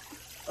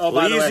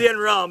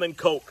 Belizean rum and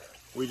coke.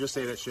 We just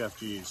ate at Chef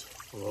G's.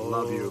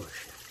 Love you.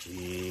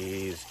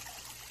 Jeez.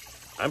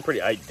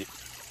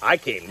 I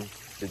came.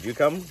 Did you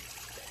come?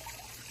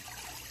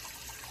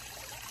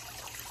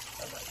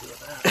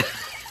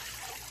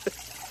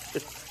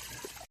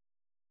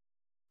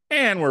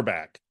 And we're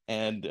back.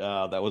 And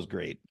that was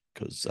great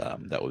because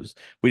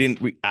we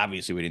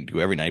didn't do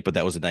every night, but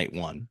that was night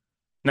one.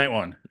 Night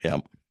one.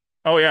 Yeah.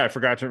 Oh yeah, we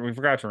forgot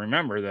to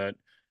remember that.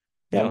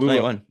 Yeah,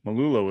 night one.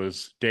 Malula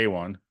was day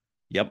one.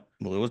 Yep,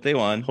 Malula was day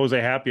one. Jose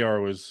Happy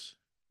Hour was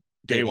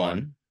day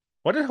one.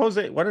 What did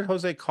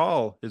Jose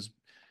call his?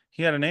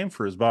 He had a name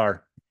for his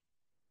bar.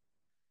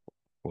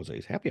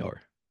 Jose's Happy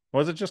Hour.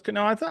 Was it just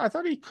no? I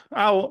thought he.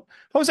 Oh,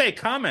 Jose,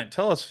 comment.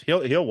 Tell us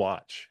he'll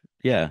watch.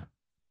 Yeah,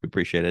 we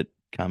appreciate it.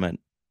 Comment.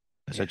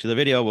 I sent you the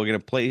video. We're gonna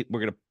play. We're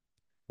gonna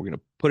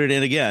put it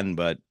in again,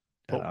 but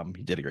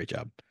he did a great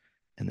job,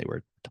 and they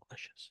were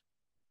delicious.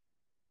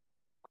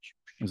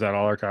 Is that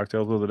all our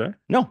cocktails of the day?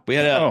 No, we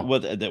had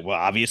well,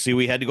 obviously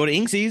we had to go to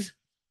Inksy's.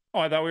 Oh,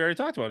 I thought we already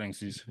talked about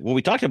Inksy's. Well,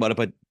 we talked about it,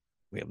 but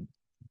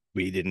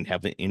we didn't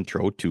have the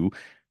intro to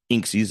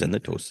Inksy's and the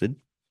toasted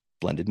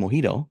blended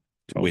mojito,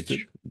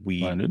 which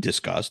we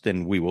discussed,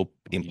 and we will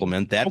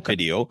implement that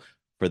video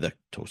for the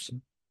toasted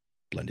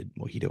blended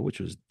mojito, which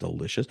was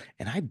delicious.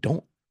 And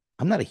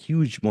I'm not a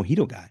huge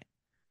mojito guy.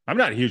 I'm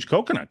not a huge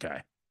coconut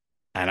guy.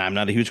 And I'm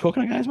not a huge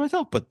coconut guy as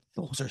myself, but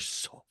those are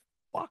so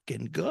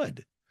fucking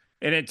good.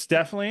 And it's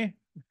definitely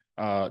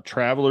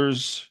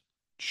traveler's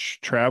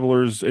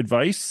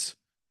advice.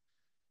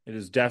 It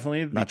is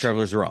definitely not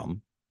traveler's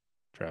rum.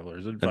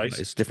 Traveler's advice.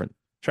 It's different.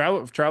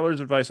 Traveler's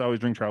advice, always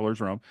drink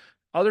traveler's rum.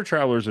 Other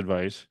traveler's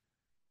advice,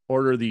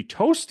 order the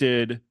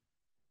toasted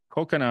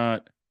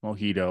coconut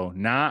mojito,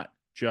 not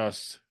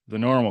just the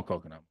normal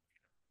coconut.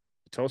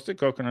 The toasted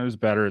coconut is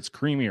better. It's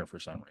creamier for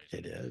some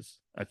reason. It is.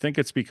 I think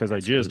it's because I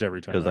jizzed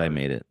every time. Because I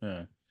made it.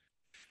 Yeah.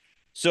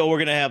 So we're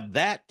going to have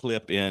that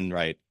clip in,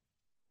 right?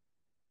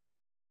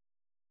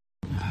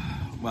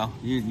 Well,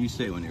 you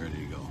say when you're ready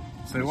to go.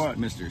 Say what?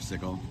 Mr.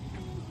 Sickle.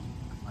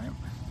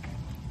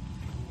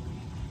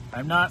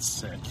 I'm not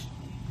sick.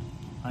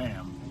 I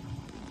am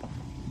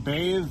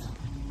bathed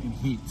in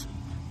heat.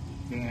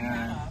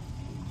 And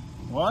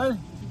what?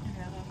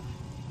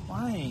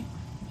 Why?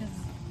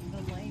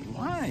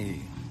 Why?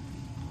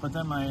 But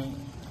then my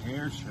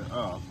hair should.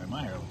 Oh, okay.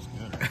 My hair looks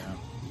good right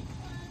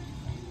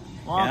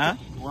now.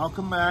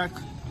 Welcome back.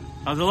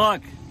 How's it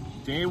look?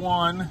 Day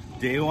one.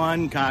 Day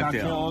one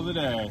cocktail. Cocktail of the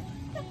day.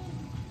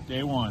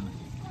 Day one.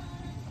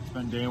 It's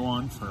been day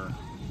one for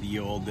the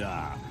old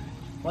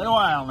quite a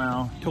while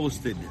now.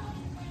 Toasted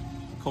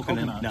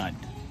coconut nut.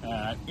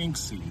 At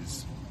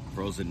Inkseys.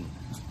 Frozen.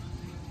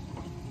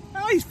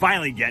 Oh, he's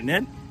finally getting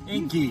it.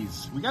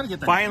 Inkies. We got to get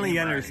that. Finally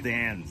name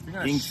understands.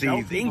 Right.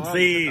 Inkseys.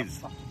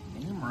 Inkseys.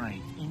 Name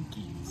right.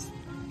 Inkies.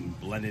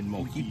 Blended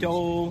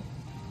mojito.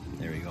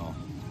 There we go.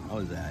 How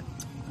was that?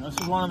 This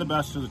is one of the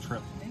best of the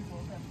trip.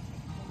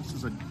 This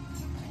is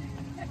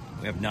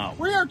We have not.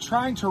 We are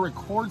trying to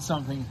record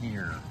something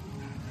here.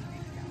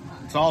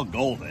 It's all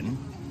golden.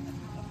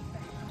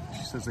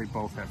 She says they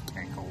both have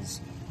cankles.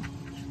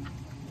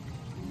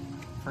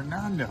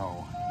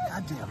 Fernando.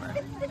 God damn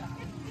it.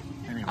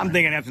 Anyway. I'm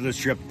thinking after this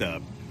trip,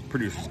 the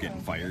producer's getting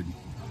fired.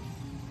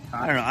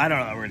 I don't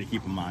know if we're going to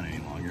keep him on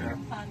any longer.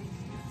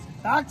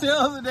 Cocktail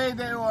of the day,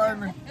 day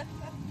one.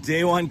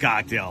 Day one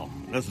cocktail.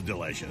 This is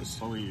delicious.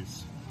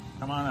 Please.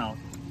 Come on out.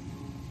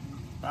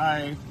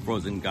 Bye.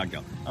 Frozen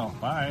cocktail. Oh,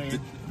 bye.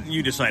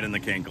 You decide on the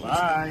cankles.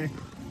 Bye.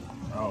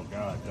 Oh,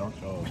 God. Don't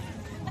show it.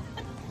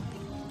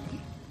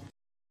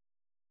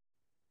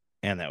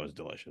 And that was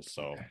delicious.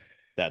 So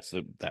that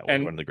was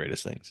one of the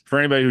greatest things. For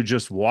anybody who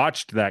just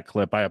watched that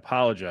clip, I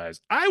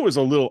apologize. I was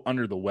a little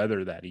under the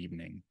weather that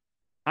evening.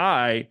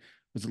 I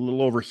was a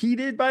little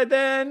overheated by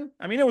then.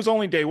 I mean, it was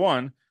only day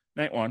one,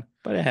 night one.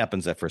 But it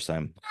happens that first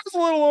time. I was a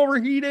little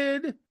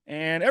overheated,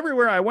 and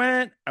everywhere I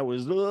went, I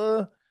was,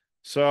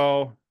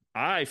 so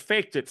I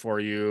faked it for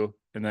you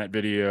in that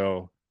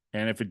video.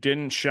 And if it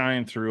didn't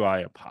shine through, I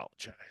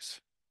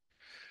apologize.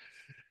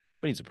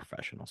 But he's a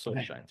professional, so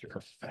he shined through.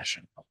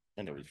 Professional.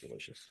 And it was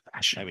delicious.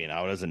 I mean,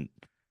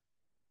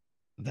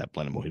 that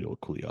blended mojito will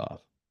cool you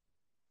off.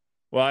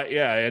 Well,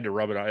 yeah, I had to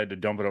rub it. I had to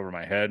dump it over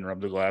my head and rub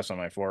the glass on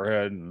my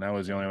forehead, and that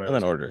was the only way. And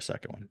then order a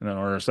second one.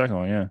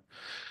 Yeah.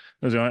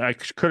 It was the only,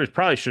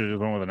 probably should have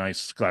gone with a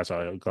nice glass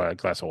of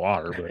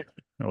water, but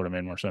that would have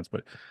made more sense.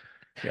 But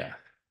yeah.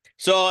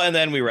 So, and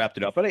then we wrapped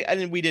it up. But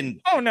we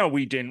didn't. Oh, no,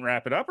 we didn't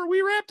wrap it up. Are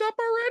we wrapped up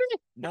already?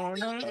 No.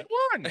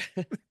 One.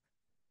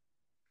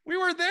 We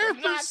were there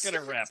for 6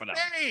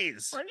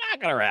 days. We're not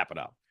going to wrap it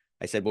up.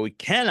 I said, well, we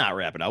cannot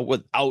wrap it up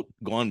without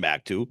going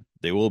back to.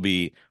 They will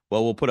be.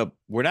 Well,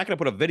 we're not going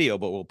to put a video,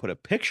 but we'll put a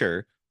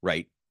picture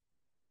right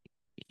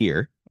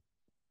here.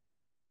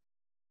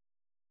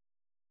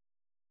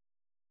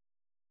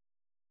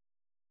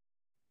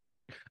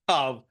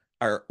 Of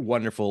our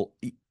wonderful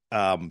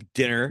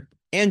dinner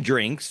and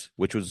drinks,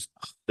 which was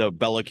the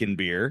Bellican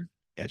beer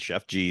at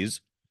Chef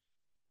G's.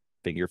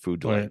 Finger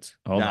food delights.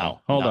 Hold on.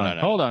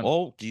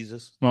 Oh,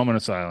 Jesus. Moment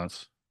of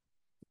silence.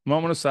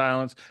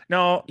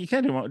 No, you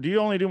can't do. Do you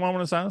only do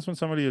moment of silence when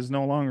somebody is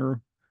no longer?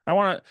 I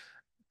want to.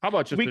 How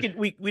about just we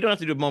don't have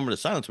to do a moment of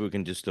silence. We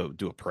can just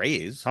do a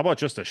praise. How about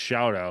just a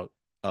shout out?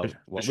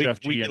 We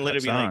can literally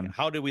be like,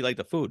 how did we like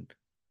the food?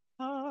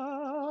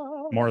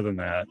 More than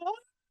that.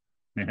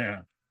 Yeah.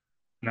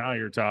 Now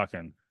you're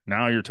talking.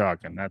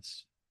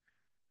 That's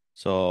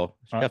so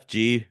Chef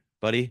G,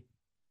 buddy.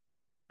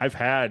 I've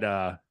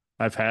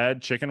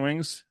had chicken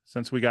wings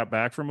since we got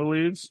back from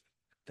Belize.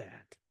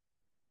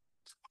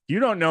 You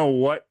don't know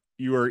what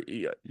you are.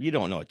 You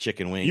don't know a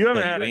chicken wing. You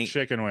haven't had a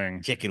chicken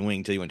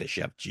wing till you went to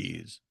Chef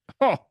G's.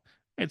 Oh,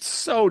 it's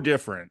so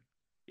different.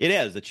 It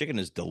is. The chicken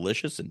is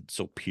delicious and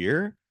so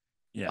pure.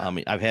 Yeah. I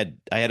mean, I had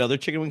other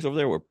chicken wings over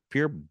there were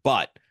pure,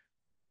 but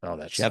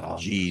that's Chef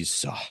G's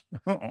sauce.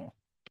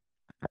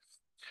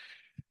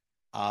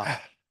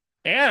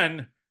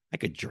 And I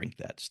could drink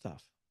that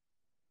stuff.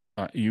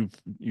 You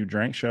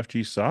drank Chef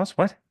G's sauce?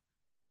 What?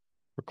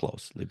 We're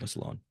close. Leave us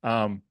alone.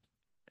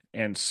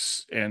 And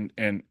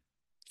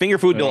finger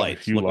food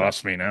delights. You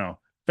lost me now.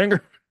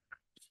 Finger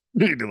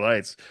food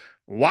delights.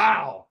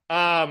 Wow.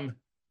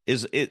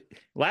 Is it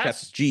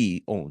Chef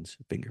G owns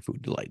Finger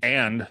Food Delights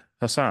and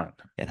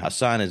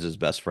Hassan is his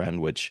best friend,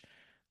 which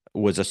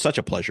was such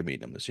a pleasure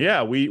meeting him this year.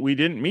 Yeah, we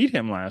didn't meet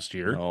him last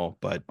year. No,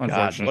 but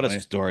God, what a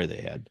story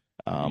they had.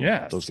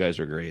 Those guys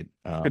are great.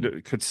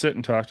 Could sit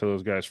and talk to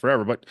those guys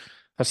forever, but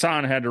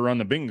Hassan had to run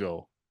the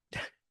bingo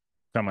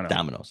coming up.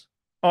 Domino's.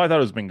 Oh, I thought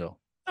it was bingo.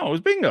 No, it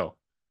was bingo.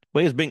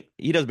 Well,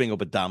 he does bingo,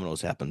 but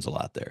Domino's happens a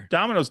lot there.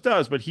 Domino's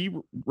does, but he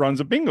runs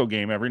a bingo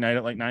game every night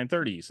at like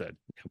 9:30. He said.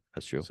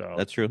 That's true. So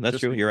that's true.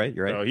 You're right.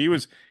 So he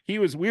was.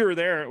 We were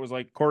there. It was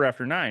like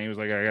 9:15. He was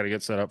like, I got to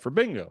get set up for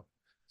bingo.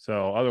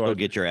 So otherwise,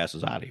 get your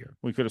asses out of here.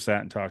 We could have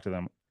sat and talked to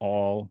them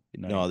all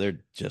night. No, they're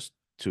just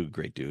two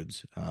great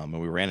dudes. And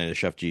we ran into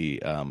Chef G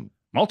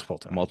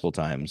multiple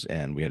times,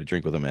 and we had a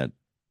drink with him at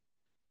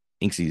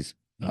Inkseys.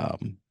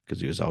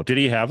 because he was out. Did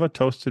he have a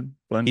toasted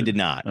blended? He did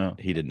not. Oh.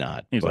 He did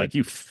not. He's like,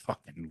 you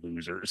fucking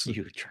losers.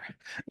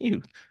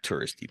 You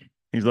touristy.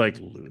 He's like,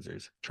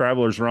 losers.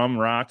 Traveler's Rum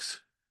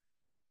rocks.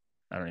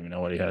 I don't even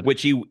know what he had.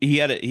 Which he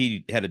had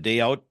a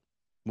day out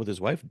with his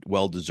wife.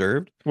 Well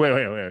deserved.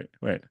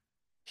 Wait.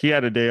 He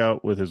had a day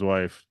out with his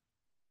wife.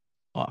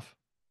 Off.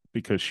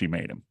 Because she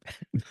made him.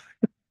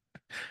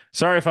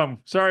 Sorry if I'm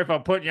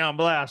putting you on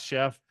blast,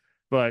 Chef,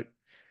 but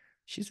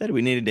she said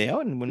we need a day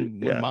out, and when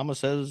Mama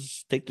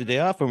says take the day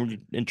off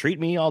and treat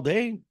me all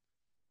day,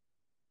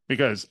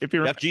 because if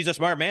you're Chef G's a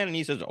smart man, and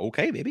he says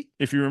okay, baby.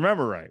 If you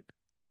remember right,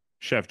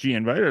 Chef G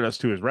invited us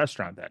to his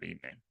restaurant that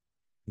evening,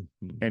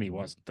 and he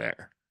wasn't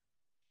there.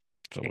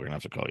 So we're gonna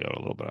have to call you out a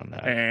little bit on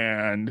that.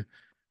 And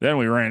then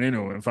we ran into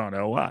him and found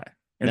out why.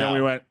 And then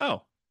we went,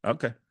 oh,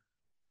 okay.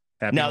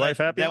 Happy life.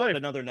 That was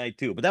another night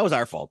too, but that was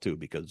our fault too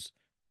because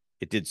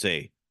it did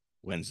say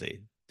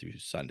Wednesday through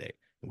Sunday,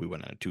 and we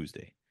went on a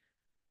Tuesday.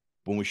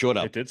 When we showed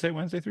up, it did say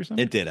Wednesday through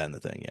Sunday. It did on the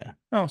thing, yeah.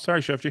 Oh,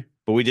 sorry, Chef G.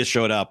 But we just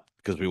showed up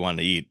because we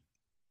wanted to eat,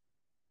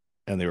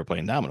 and they were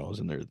playing dominoes,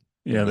 and they're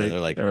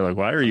like,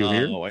 why are you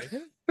here?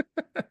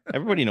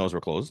 Everybody knows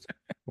we're closed.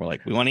 We're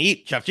like, we want to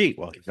eat, Chef G.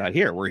 Well, he's not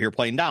here. We're here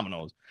playing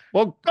dominoes.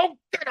 Well, go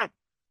get him.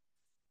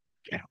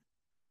 Yeah.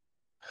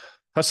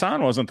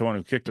 Hassan wasn't the one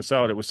who kicked us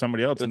out. It was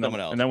somebody else. And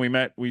then we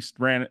met. We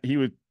ran.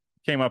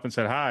 Came up and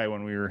said hi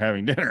when we were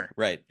having dinner.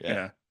 Right.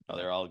 Yeah. Oh,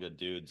 they're all good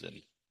dudes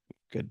and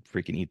could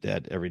freaking eat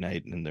that every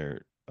night. And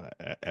they're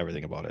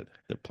everything about it.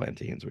 The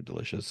plantains were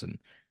delicious. And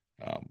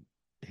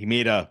he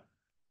made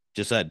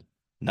just said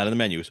not in the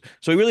menus.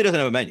 So he really doesn't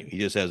have a menu. He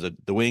just has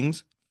the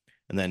wings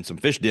and then some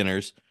fish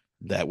dinners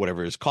that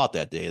whatever is caught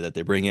that day that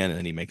they bring in, and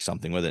then he makes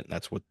something with it. And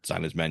that's what's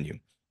on his menu.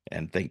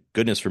 And thank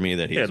goodness for me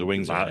that he has the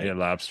wings. He had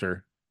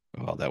lobster.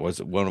 Oh, that was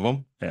one of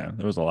them. Yeah,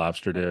 there was a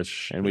lobster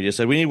dish. And we just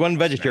said, we need one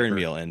vegetarian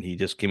meal. And he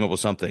just came up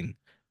with something.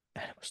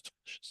 And it was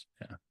delicious.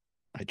 Yeah.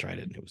 I tried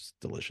it and it was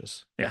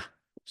delicious. Yeah.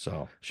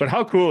 So, but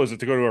how cool is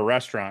it to go to a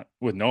restaurant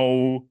with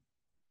no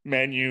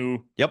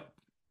menu? Yep.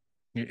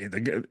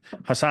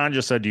 Hassan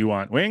just said, do you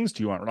want wings?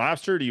 Do you want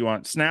lobster? Do you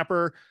want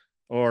snapper?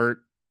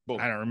 Or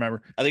I don't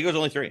remember. I think it was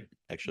only 3,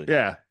 actually.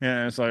 Yeah.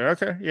 Yeah. It's like,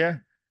 okay. Yeah.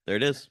 There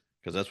it is.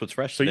 Because that's what's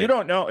fresh. So today. You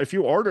don't know if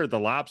you order the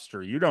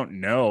lobster, you don't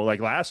know.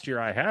 Like last year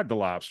I had the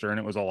lobster and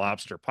it was a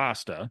lobster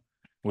pasta.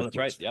 That's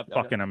right. Yep.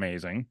 Fucking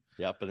amazing.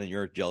 Yep. And then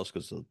you're jealous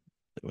because the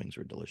wings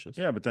were delicious.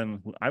 Yeah. But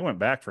then I went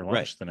back for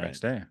lunch the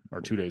next day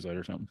or 2 days later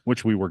or something,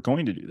 which we were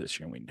going to do this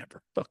year. And we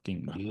never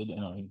fucking did.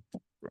 A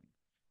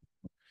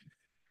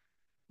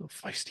little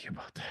feisty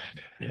about that.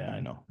 Yeah,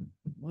 I know.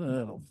 A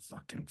little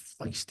fucking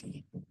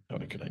feisty. Oh,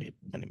 I could have ate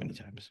many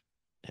times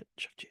at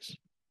Chef G's.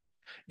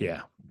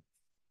 Yeah.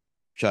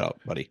 Shout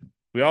out, buddy.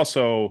 We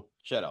also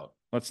shout out.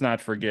 Let's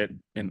not forget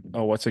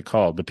what's it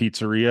called? The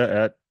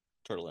pizzeria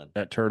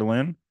at Turtle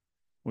Inn,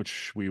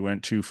 which we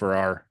went to for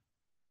our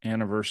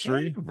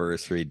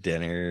anniversary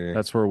dinner.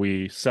 That's where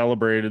we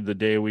celebrated the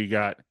day we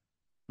got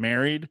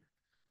married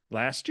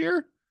last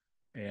year.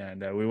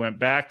 And we went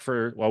back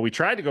we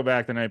tried to go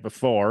back the night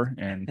before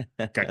and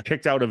got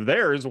kicked out of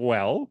there as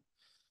well.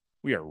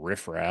 We are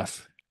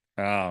riffraff.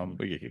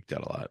 We get kicked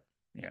out a lot.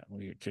 Yeah,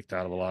 we get kicked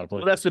out of a lot of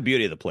places. Well, that's the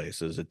beauty of the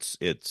place is it's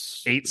 8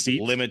 seats,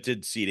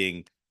 limited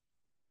seating,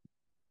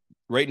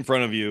 right in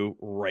front of you,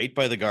 right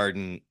by the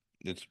garden.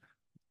 It's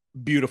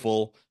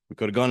beautiful. We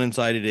could have gone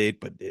inside at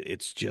 8, but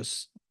it's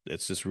just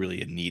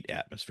really a neat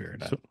atmosphere.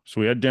 So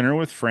we had dinner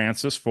with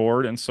Francis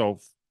Ford and Sophia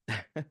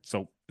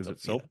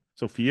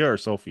or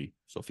Sophie?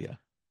 Sophia.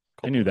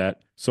 I knew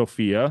that.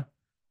 Sophia.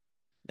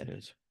 It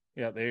is.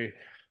 Yeah,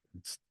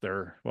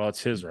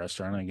 it's his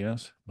restaurant, I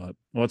guess. But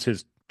it's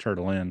his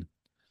Turtle Inn.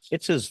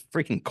 It's his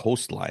freaking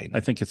coastline. I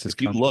think it's his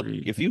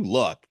country. If you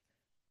look,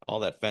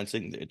 all that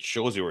fencing, it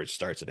shows you where it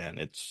starts and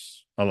ends.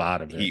 It's a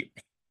lot of it. He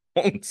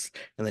owns,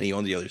 and then he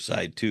owns the other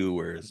side too,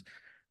 whereas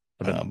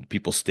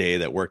people stay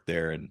that work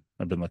there. And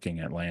I've been looking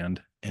at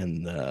land,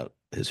 and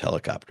his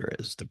helicopter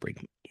is to bring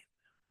him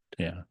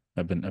in. Yeah,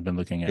 I've been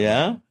looking at.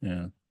 Yeah, land.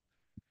 Yeah.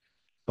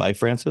 By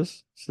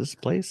Francis, is this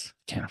place?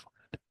 Can't afford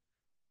it.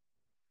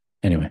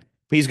 Anyway,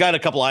 he's got a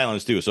couple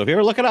islands too. So if you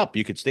ever look it up,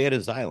 you could stay at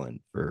his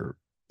island for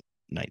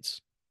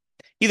nights.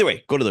 Either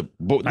way, go to the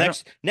boat.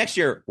 Next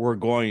year. We're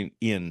going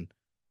in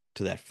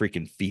to that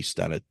freaking feast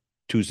on a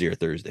Tuesday or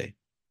Thursday.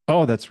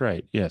 Oh, that's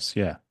right. Yes,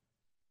 yeah.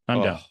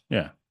 I'm down.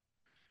 Yeah.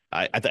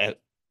 I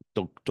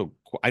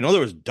know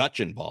there was Dutch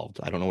involved.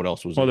 I don't know what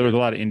else was. Well, there was a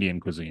lot of Indian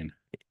cuisine.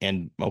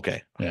 And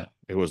okay, yeah,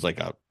 it was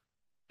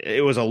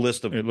a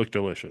list of. It looked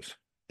delicious,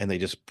 and they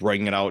just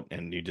bring it out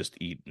and you just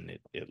eat, and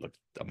it looked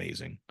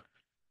amazing.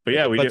 But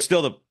yeah,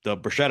 still the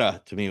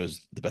bruschetta to me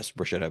was the best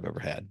bruschetta I've ever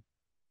had.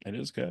 It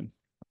is good.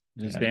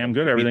 It's damn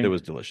good. Everything. It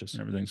was delicious.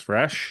 Everything's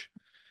fresh,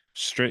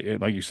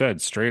 straight, like you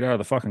said, straight out of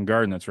the fucking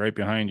garden that's right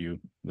behind you.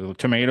 The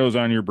tomatoes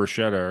on your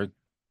bruschetta,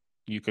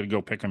 you could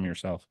go pick them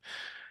yourself.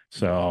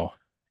 So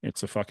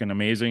it's a fucking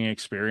amazing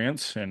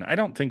experience. And I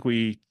don't think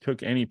we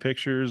took any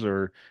pictures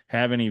or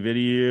have any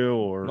video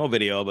or no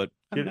video, but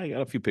I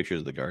got a few pictures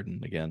of the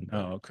garden again.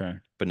 Oh, okay,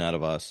 but not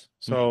of us.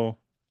 So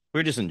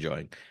we're just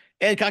enjoying.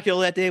 And cocktail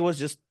that day was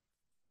just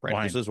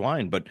Francis's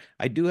wine. But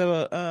I do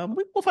have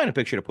we'll find a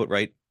picture to put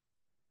right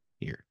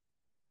here.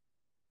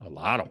 A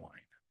lot of wine.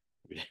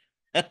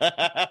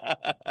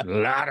 A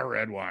lot of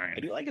red wine. I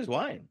do like his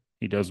wine.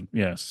 He does,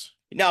 yes.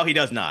 No, he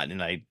does not.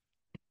 And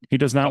he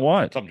does not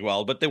what?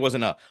 Well, but there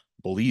wasn't a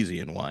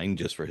Belizean wine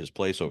just for his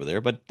place over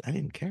there, but I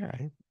didn't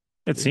care.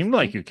 It seemed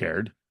like you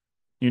cared.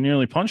 You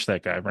nearly punched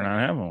that guy for not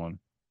having one.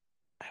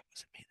 That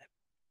wasn't me.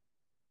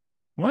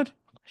 What?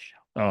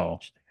 Oh.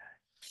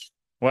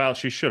 Well,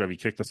 she should have. He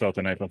kicked us out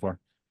the night before.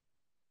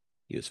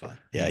 He was fun.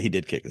 Yeah, he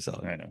did kick us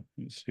out. I know.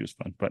 He was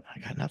fun, but I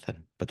got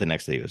nothing. But the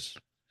next day he was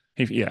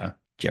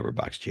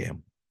Jabberbox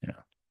Jam.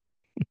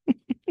 Yeah.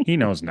 He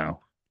knows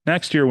now.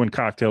 Next year when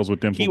Cocktails with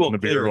Dimples and the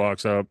beer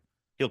walks up,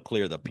 he'll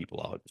clear the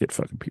people out. Get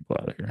fucking people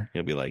out of here.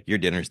 He'll be like, your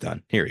dinner's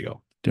done. Here you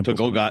go. Dimples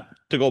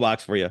to go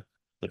box for you.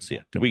 Let's see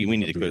it. We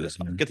need to clear this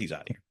up. Get these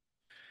out of here.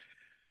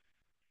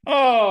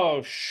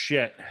 Oh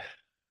shit.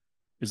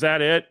 Is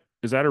that it?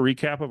 Is that a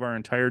recap of our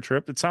entire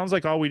trip? It sounds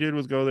like all we did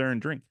was go there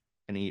and drink.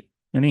 And eat.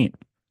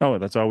 Oh,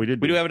 that's all we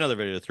did. We do have another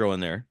video to throw in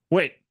there.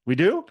 Wait, we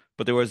do?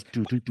 But there was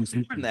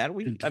from that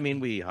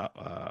we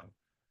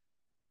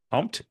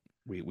humped.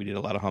 We did a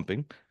lot of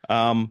humping.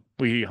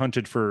 We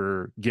hunted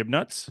for gib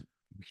nuts.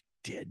 We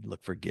did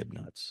look for gib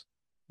nuts.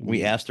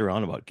 We asked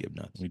around about gib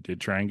nuts. We did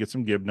try and get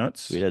some gib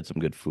nuts. We had some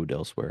good food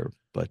elsewhere,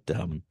 but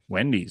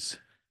Wendy's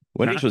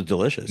was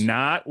delicious.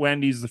 Not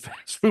Wendy's, the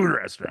fast food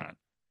restaurant.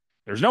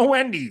 There's no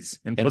Wendy's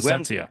in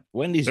Placencia.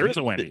 There's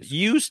a Wendy's.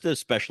 Used to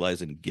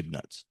specialize in gib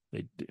nuts.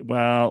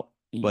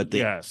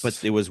 Yes.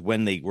 But it was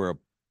when they were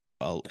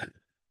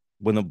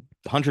when the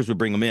hunters would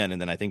bring them in,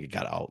 and then I think it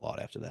got outlawed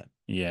after that.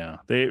 Yeah,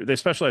 they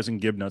specialize in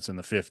gib nuts in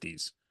the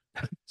 50s,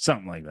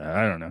 something like that.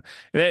 I don't know.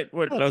 That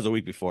was a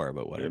week before,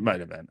 but whatever. It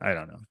might have been. I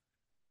don't know.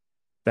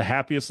 The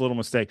happiest little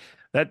mistake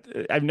that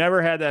I've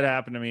never had that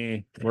happen to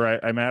me,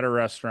 where I'm at a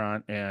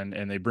restaurant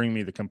and they bring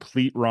me the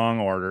complete wrong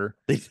order,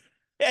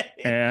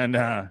 and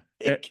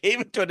it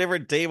came to a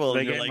different table,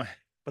 and you're like,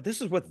 but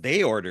this is what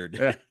they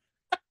ordered.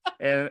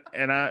 and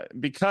I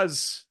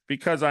because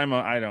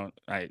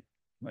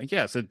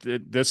yes,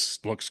 this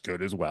looks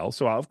good as well,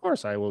 so of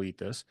course I will eat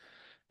this.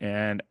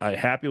 And a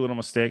happy little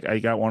mistake. I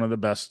got one of the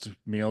best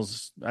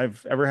meals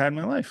I've ever had in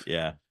my life.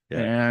 Yeah.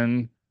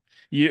 And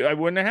I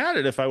wouldn't have had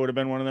it if I would have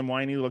been one of them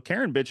whiny little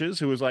Karen bitches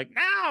who was like,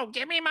 "No,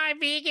 give me my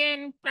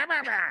vegan." Blah,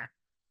 blah, blah.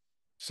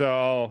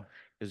 So,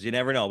 because you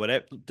never know,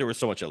 but there was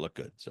so much that looked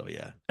good. So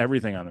yeah,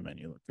 everything on the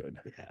menu looked good.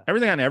 Yeah,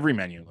 everything on every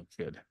menu looked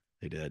good.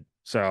 They did.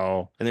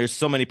 So, and there's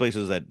so many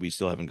places that we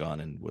still haven't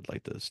gone and would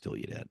like to still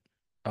eat at.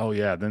 Oh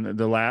yeah,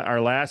 then our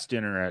last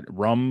dinner at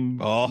Rum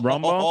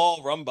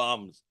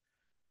Bombs.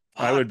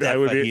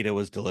 Fajita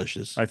was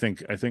delicious. I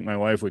think my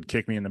wife would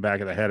kick me in the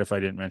back of the head if I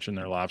didn't mention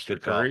their lobster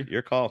curry.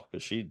 Your call,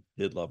 because she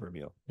did love her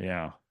meal.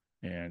 Yeah,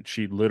 and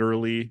she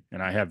literally,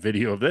 and I have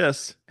video of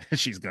this.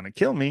 She's gonna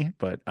kill me,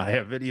 but I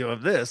have video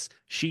of this.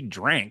 She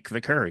drank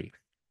the curry.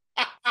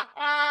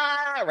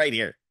 Right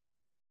here.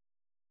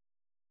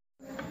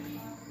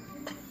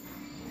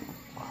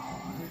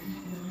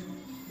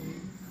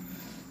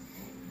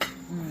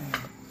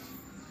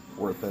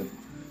 Worth it.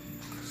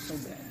 So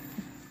bad.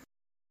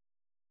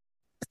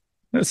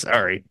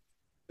 Sorry.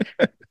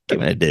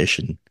 Give an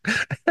addition.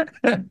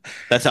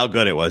 That's how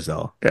good it was,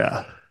 though.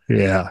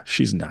 Yeah.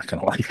 She's not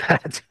gonna like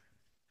that.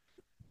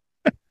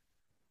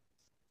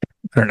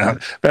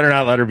 Better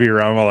not let her be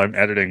around while I'm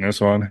editing this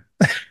one.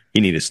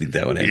 You need to sneak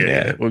that one in.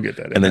 Yeah, we'll get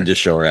that in. And then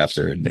just show her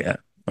after. Yeah.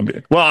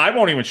 Well, I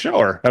won't even show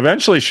her.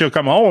 Eventually, she'll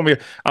come home and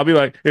I'll be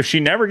like, if she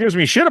never gives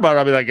me shit about it,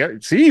 I'll be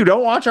like, see, you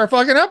don't watch our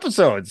fucking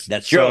episodes.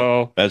 That's true.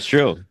 So, that's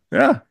true.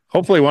 Yeah.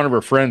 Hopefully one of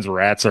her friends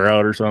rats her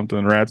out or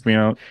something, rats me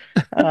out.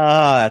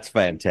 That's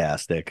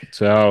fantastic.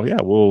 So yeah,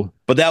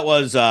 but that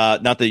was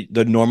not the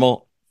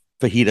normal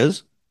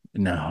fajitas.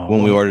 No.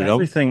 When we ordered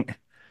everything.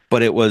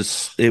 But it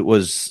was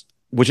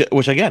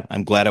which again,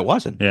 I'm glad it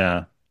wasn't.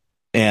 Yeah.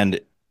 And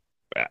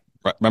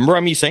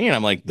remember me saying,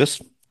 I'm like, this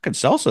fucking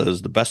salsa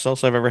is the best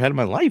salsa I've ever had in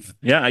my life.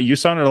 Yeah, you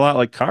sounded a lot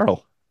like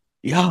Carl.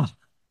 Yeah.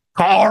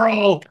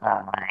 Carl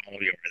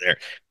over there.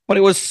 But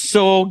it was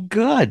so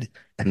good.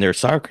 And their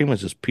sour cream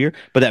was just pure.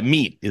 But that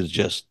meat is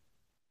just,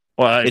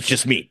 it's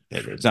just meat.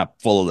 It's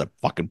not full of the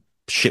fucking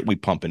shit we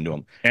pump into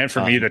them. And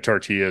for me, the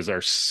tortillas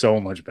are so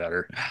much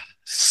better.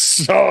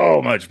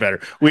 So much better.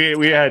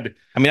 We had,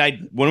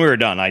 when we were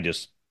done,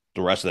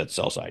 the rest of that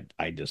salsa,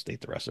 I just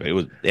ate the rest of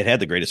it. It had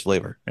the greatest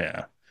flavor.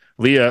 Yeah.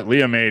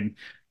 Leah made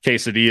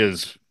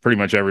quesadillas pretty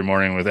much every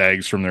morning with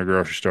eggs from their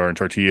grocery store and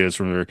tortillas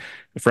from their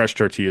fresh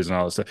tortillas and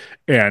all this stuff.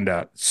 And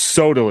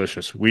so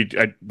delicious.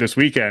 This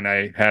weekend,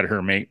 I had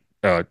her make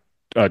a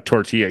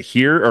tortilla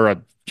here or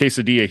a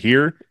quesadilla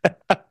here.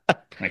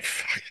 Like,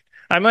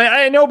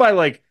 I know by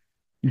like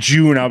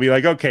June, I'll be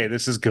like, okay,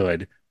 this is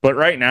good. But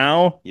right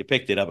now, you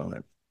picked it up on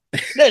it.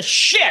 This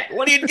shit.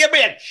 What do you give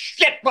me a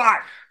shit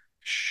for?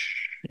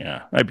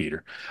 Yeah, I beat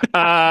her.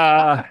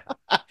 I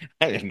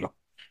didn't go.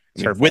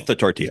 With the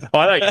tortilla. Oh,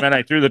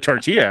 I threw the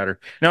tortilla at her.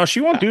 No,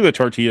 she won't do the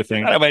tortilla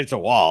thing. It's a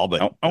wall,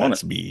 but I want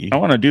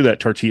to do that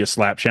tortilla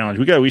slap challenge.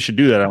 We should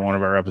do that on one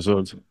of our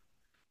episodes.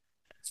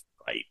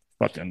 Right.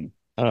 Fucking.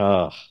 Yeah.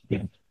 All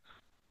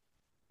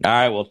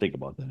right, we'll think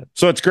about that.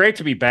 So it's great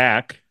to be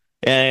back.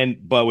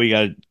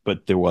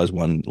 But there was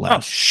one last.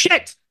 Oh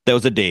shit! That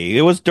was a day.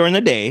 It was during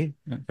the day.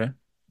 Okay.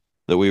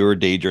 That we were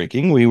day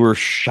drinking. We were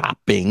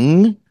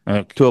shopping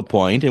to a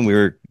point, and we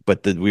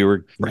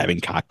were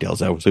grabbing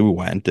cocktails. Obviously, we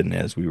went, and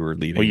as we were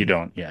leaving, well, you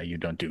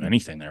don't do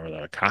anything there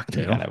without a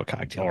cocktail. You gotta have a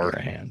cocktail in your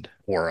hand,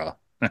 or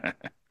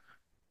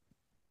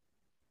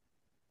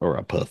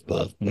a puff.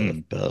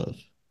 And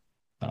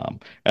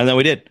then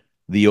we did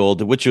the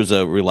old, which was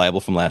a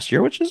reliable from last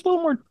year, which is a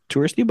little more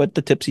touristy, but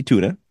the Tipsy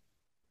Tuna.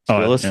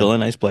 Still a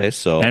nice place.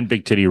 So and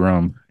Big Titty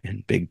Rum.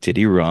 And Big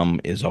Titty Rum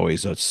is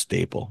always a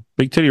staple.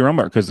 Big Titty Rum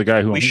bar, because the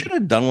guy who we should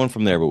have done one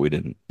from there, but we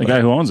didn't. The guy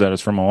who owns that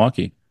is from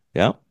Milwaukee.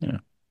 Yeah.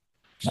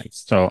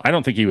 Nice. So I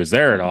don't think he was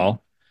there at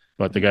all,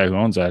 but the guy who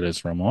owns that is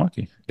from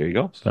Milwaukee. There you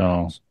go.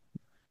 So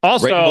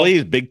also, right in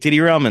Belize, Big Titty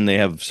Rum, and they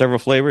have several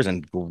flavors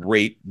and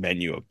great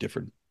menu of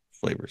different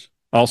flavors.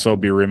 Also,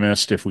 be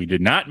remiss if we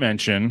did not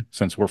mention,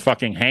 since we're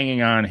fucking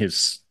hanging on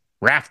his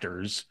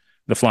rafters,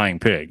 the Flying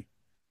Pig.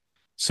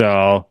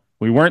 So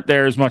we weren't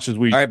there as much as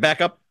we. All right,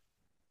 back up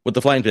with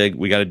the Flying Pig.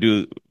 We got to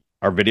do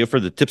our video for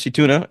the Tipsy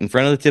Tuna in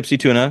front of the Tipsy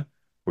Tuna.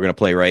 We're going to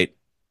play right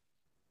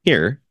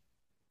here.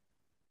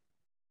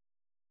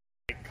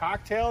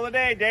 Cocktail of the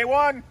day, day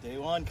one. Day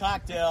one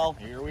cocktail.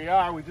 Here we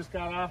are. We just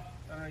got off.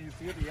 You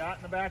see the yacht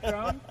in the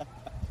background?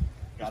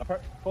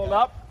 Pulled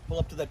up. Pull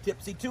up to the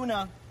Tipsy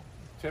Tuna.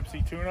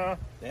 Tipsy Tuna.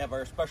 They have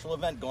our special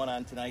event going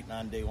on tonight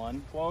on day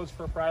one. Closed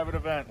for a private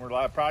event. We're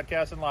live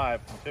broadcasting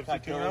live from Tipsy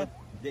Tuna.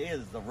 Day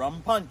is the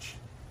rum punch.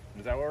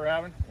 Is that what we're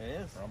having? It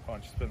is. Rum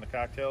punch. It's been the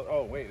cocktail.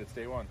 Oh wait, it's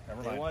day one.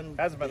 Never mind. Day one,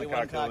 hasn't been the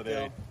cocktail of the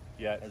day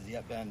yet. Has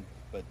yet been,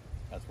 but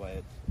that's why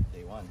it's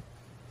day one.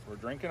 So we're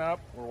drinking up.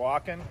 We're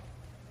walking.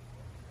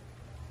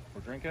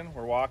 We're drinking.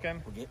 We're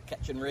walking. We're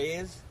catching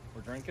rays.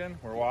 We're drinking.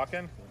 We're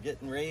walking. We're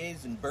getting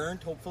rays and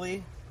burnt,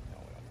 hopefully. No,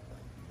 we don't burn.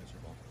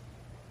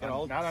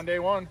 Miserable. Not on day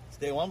one. It's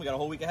day one. We got a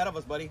whole week ahead of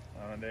us, buddy.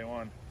 Not on day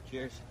one.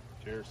 Cheers.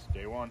 Cheers.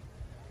 Day one.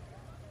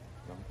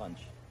 Rum punch.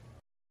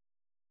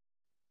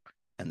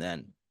 And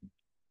then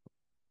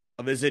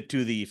a visit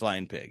to the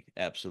Flying Pig.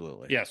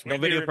 Absolutely. Yes. No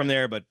video from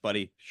there, but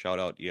buddy, shout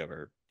out. You have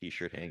our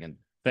t-shirt hanging.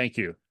 Thank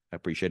you. I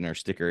appreciate our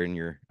sticker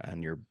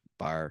on your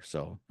bar.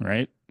 So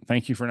right.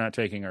 Thank you for not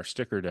taking our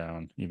sticker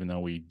down, even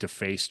though we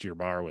defaced your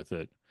bar with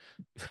it.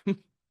 You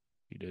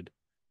did.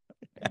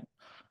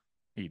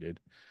 He did.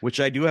 Which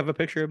I do have a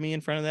picture of me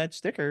in front of that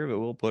sticker, but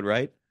we'll put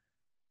right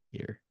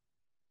here.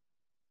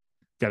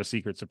 Got a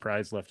secret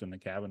surprise left in the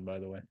cabin, by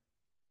the way.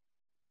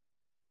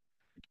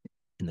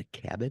 In the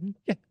cabin?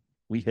 Yeah.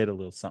 We hit a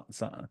little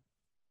something.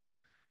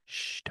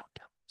 Shh, don't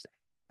tell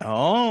him.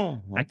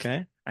 Oh,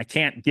 okay. I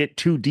can't get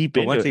too deep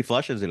but into once it. he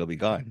flushes, it'll be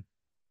gone.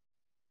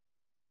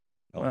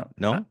 Oh, well,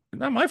 no?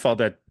 Not my fault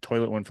that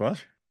toilet went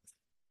flush.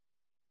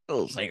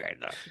 Oh, say right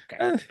now.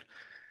 Okay.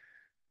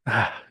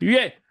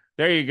 Yeah,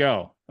 there you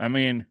go. I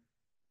mean,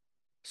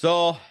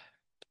 so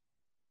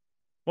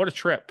what a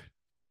trip.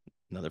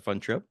 Another fun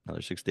trip.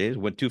 Another 6 days.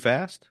 Went too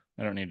fast.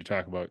 I don't need to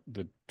talk about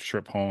the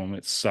trip home.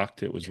 It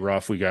sucked. It was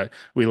rough.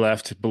 We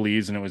left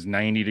Belize and it was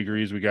 90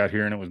 degrees. We got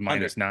here and it was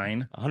minus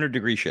 9.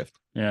 100-degree shift.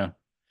 Yeah.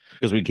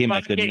 Because we came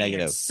back to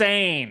negative.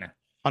 Insane.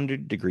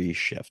 100-degree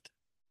shift.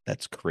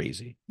 That's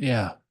crazy.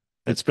 Yeah.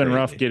 It's been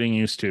rough getting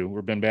used to.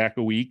 We've been back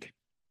a week.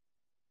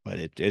 But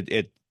it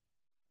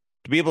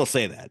to be able to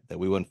say that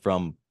we went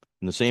from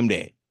in the same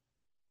day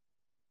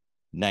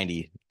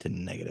 90 to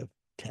negative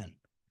 10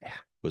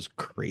 was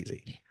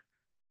crazy.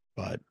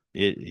 But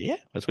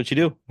that's what you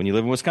do when you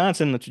live in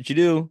Wisconsin. That's what you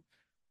do.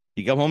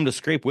 You come home to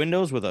scrape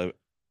windows with an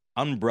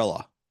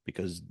umbrella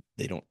because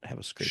they don't have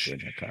a scraper in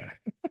their car.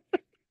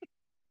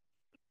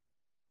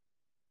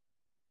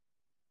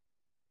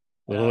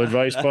 Little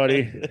advice,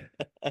 buddy.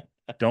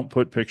 Don't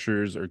put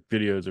pictures or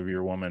videos of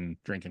your woman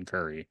drinking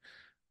curry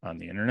on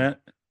the internet.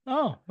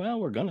 Oh, well,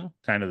 we're gonna.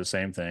 Kind of the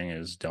same thing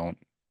as don't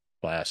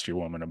blast your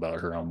woman about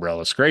her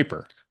umbrella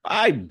scraper.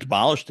 I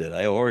demolished it.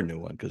 I ordered a new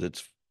one because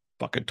it's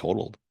fucking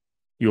totaled.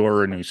 You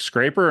order a new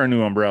scraper or a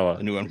new umbrella?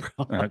 A new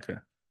umbrella. Okay.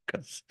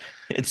 Because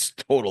it's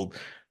totaled.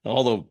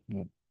 All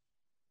the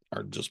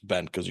are just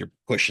bent because you're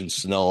pushing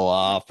snow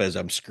off as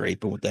I'm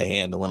scraping with the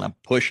handle and I'm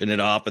pushing it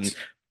off and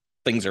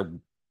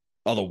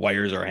all the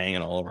wires are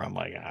hanging all over. I'm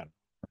like, God.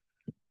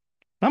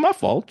 Not my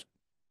fault,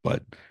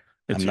 but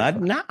it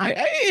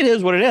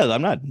is what it is.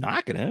 I'm not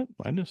knocking it.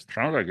 I just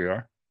sounds like you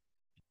are.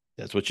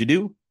 That's what you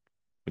do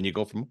when you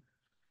go from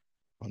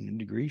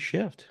 100-degree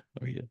shift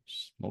or you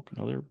smoke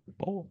another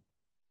bowl.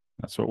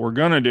 That's what we're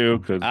gonna do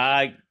because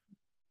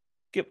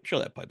show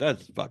that pipe.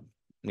 That's fun.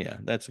 Yeah,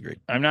 that's a great.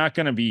 I'm not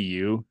gonna be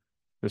you.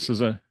 This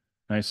is a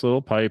nice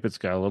little pipe. It's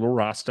got a little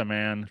Rasta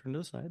man. Turn to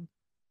the side.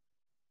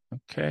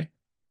 Okay.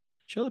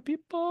 Show the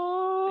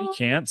people.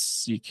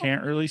 You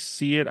can't really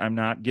see it. I'm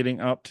not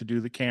getting up to do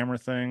the camera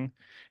thing.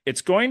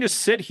 It's going to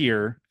sit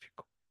here.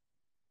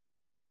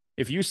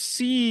 If you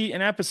see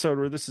an episode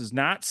where this is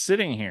not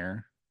sitting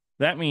here,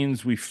 that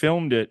means we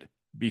filmed it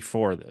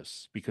before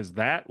this because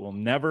that will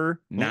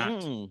never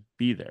not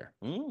be there.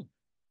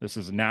 This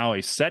is now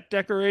a set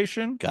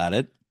decoration. Got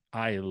it.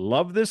 I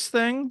love this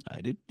thing.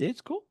 I did.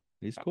 It's cool.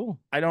 It's cool.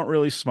 I don't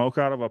really smoke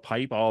out of a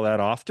pipe all that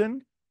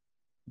often.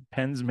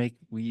 Pens make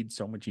weed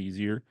so much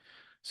easier.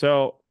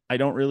 So I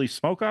don't really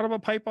smoke out of a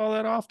pipe all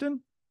that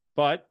often.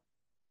 But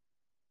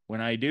when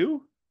I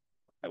do,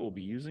 I will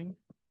be using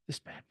this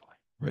bad boy.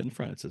 Right in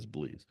front, it says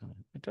Belize.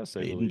 It does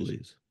say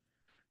Belize.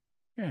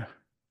 Yeah.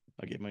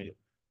 I'll get my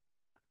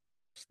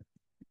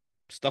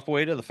stuff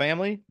away to the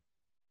family.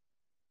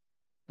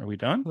 Are we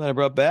done? That I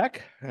brought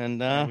back, and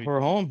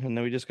we're home. And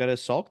then we just got to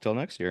sulk till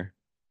next year.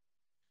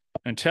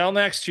 Until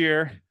next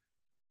year.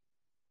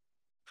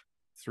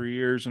 3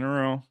 years in a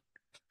row.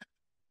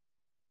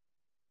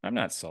 I'm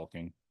not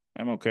sulking.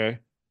 I'm okay.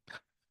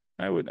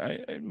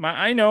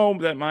 I know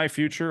that my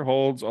future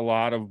holds a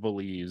lot of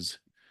Belize.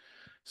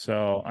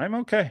 So I'm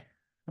okay.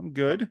 I'm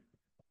good.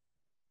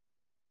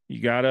 I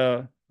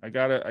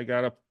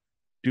gotta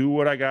do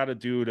what I gotta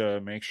do to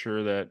make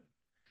sure that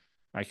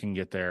I can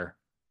get there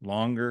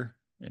longer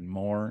and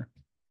more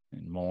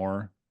and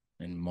more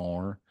and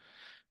more.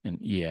 And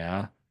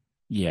yeah,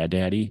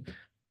 Daddy.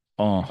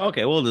 Oh,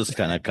 okay. We'll just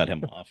kind of cut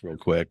him off real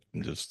quick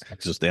and just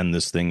end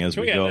this thing as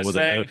we go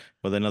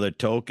with another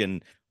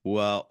token.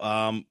 Well,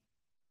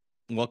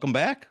 welcome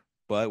back.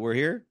 But we're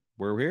here,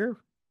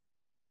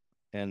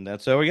 and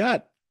that's all we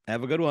got.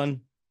 Have a good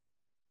one.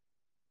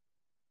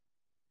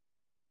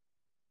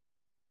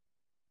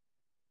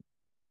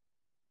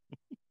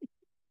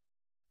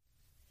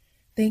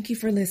 Thank you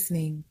for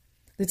listening.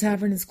 The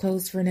tavern is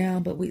closed for now,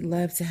 but we'd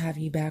love to have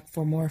you back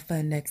for more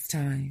fun next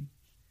time.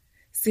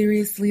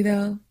 Seriously,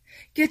 though,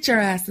 get your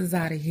asses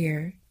out of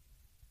here.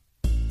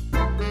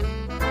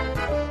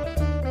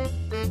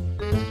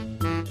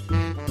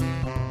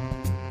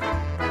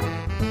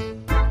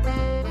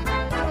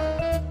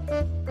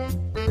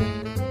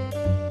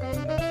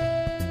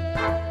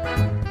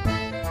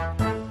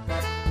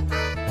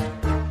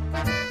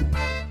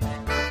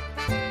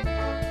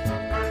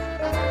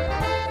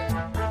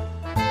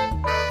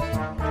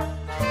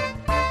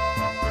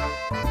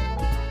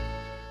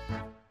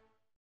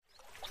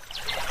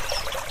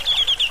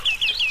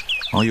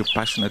 Are you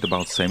passionate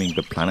about saving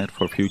the planet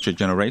for future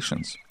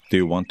generations? Do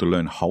you want to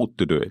learn how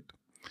to do it?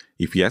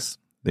 If yes,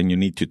 then you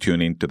need to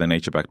tune in to the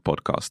Nature Backed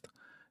podcast.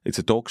 It's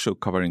a talk show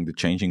covering the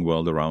changing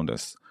world around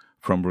us,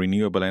 from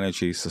renewable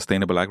energy,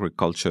 sustainable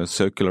agriculture,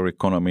 circular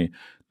economy,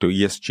 to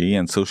ESG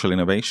and social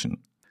innovation.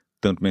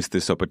 Don't miss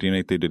this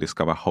opportunity to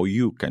discover how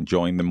you can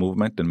join the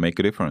movement and make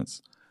a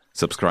difference.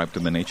 Subscribe to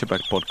the Nature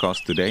Backed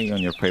podcast today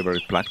on your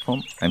favorite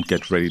platform and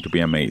get ready to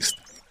be amazed.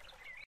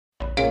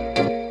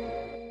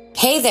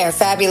 Hey there,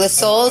 fabulous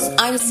souls.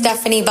 I'm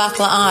Stephanie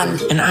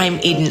Baklaan. And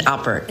I'm Eden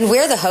Alpert. And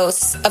we're the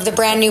hosts of the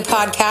brand new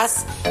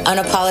podcast,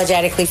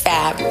 Unapologetically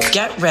Fab.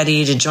 Get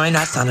ready to join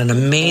us on an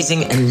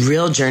amazing and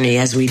real journey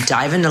as we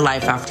dive into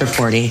life after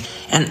 40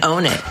 and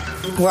own it.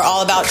 We're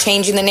all about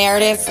changing the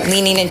narrative,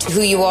 leaning into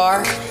who you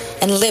are,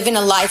 and living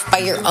a life by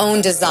your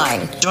own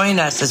design. Join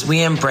us as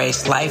we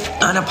embrace life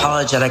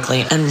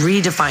unapologetically and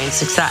redefine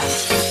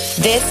success.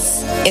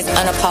 This is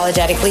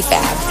Unapologetically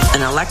Fab,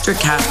 an Electric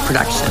Cat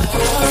production.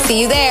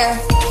 See you there.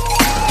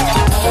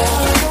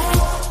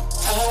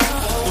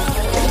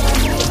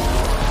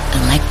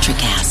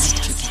 Electricast.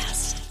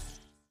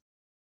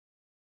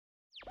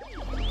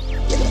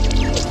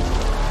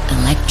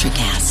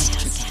 Electricast.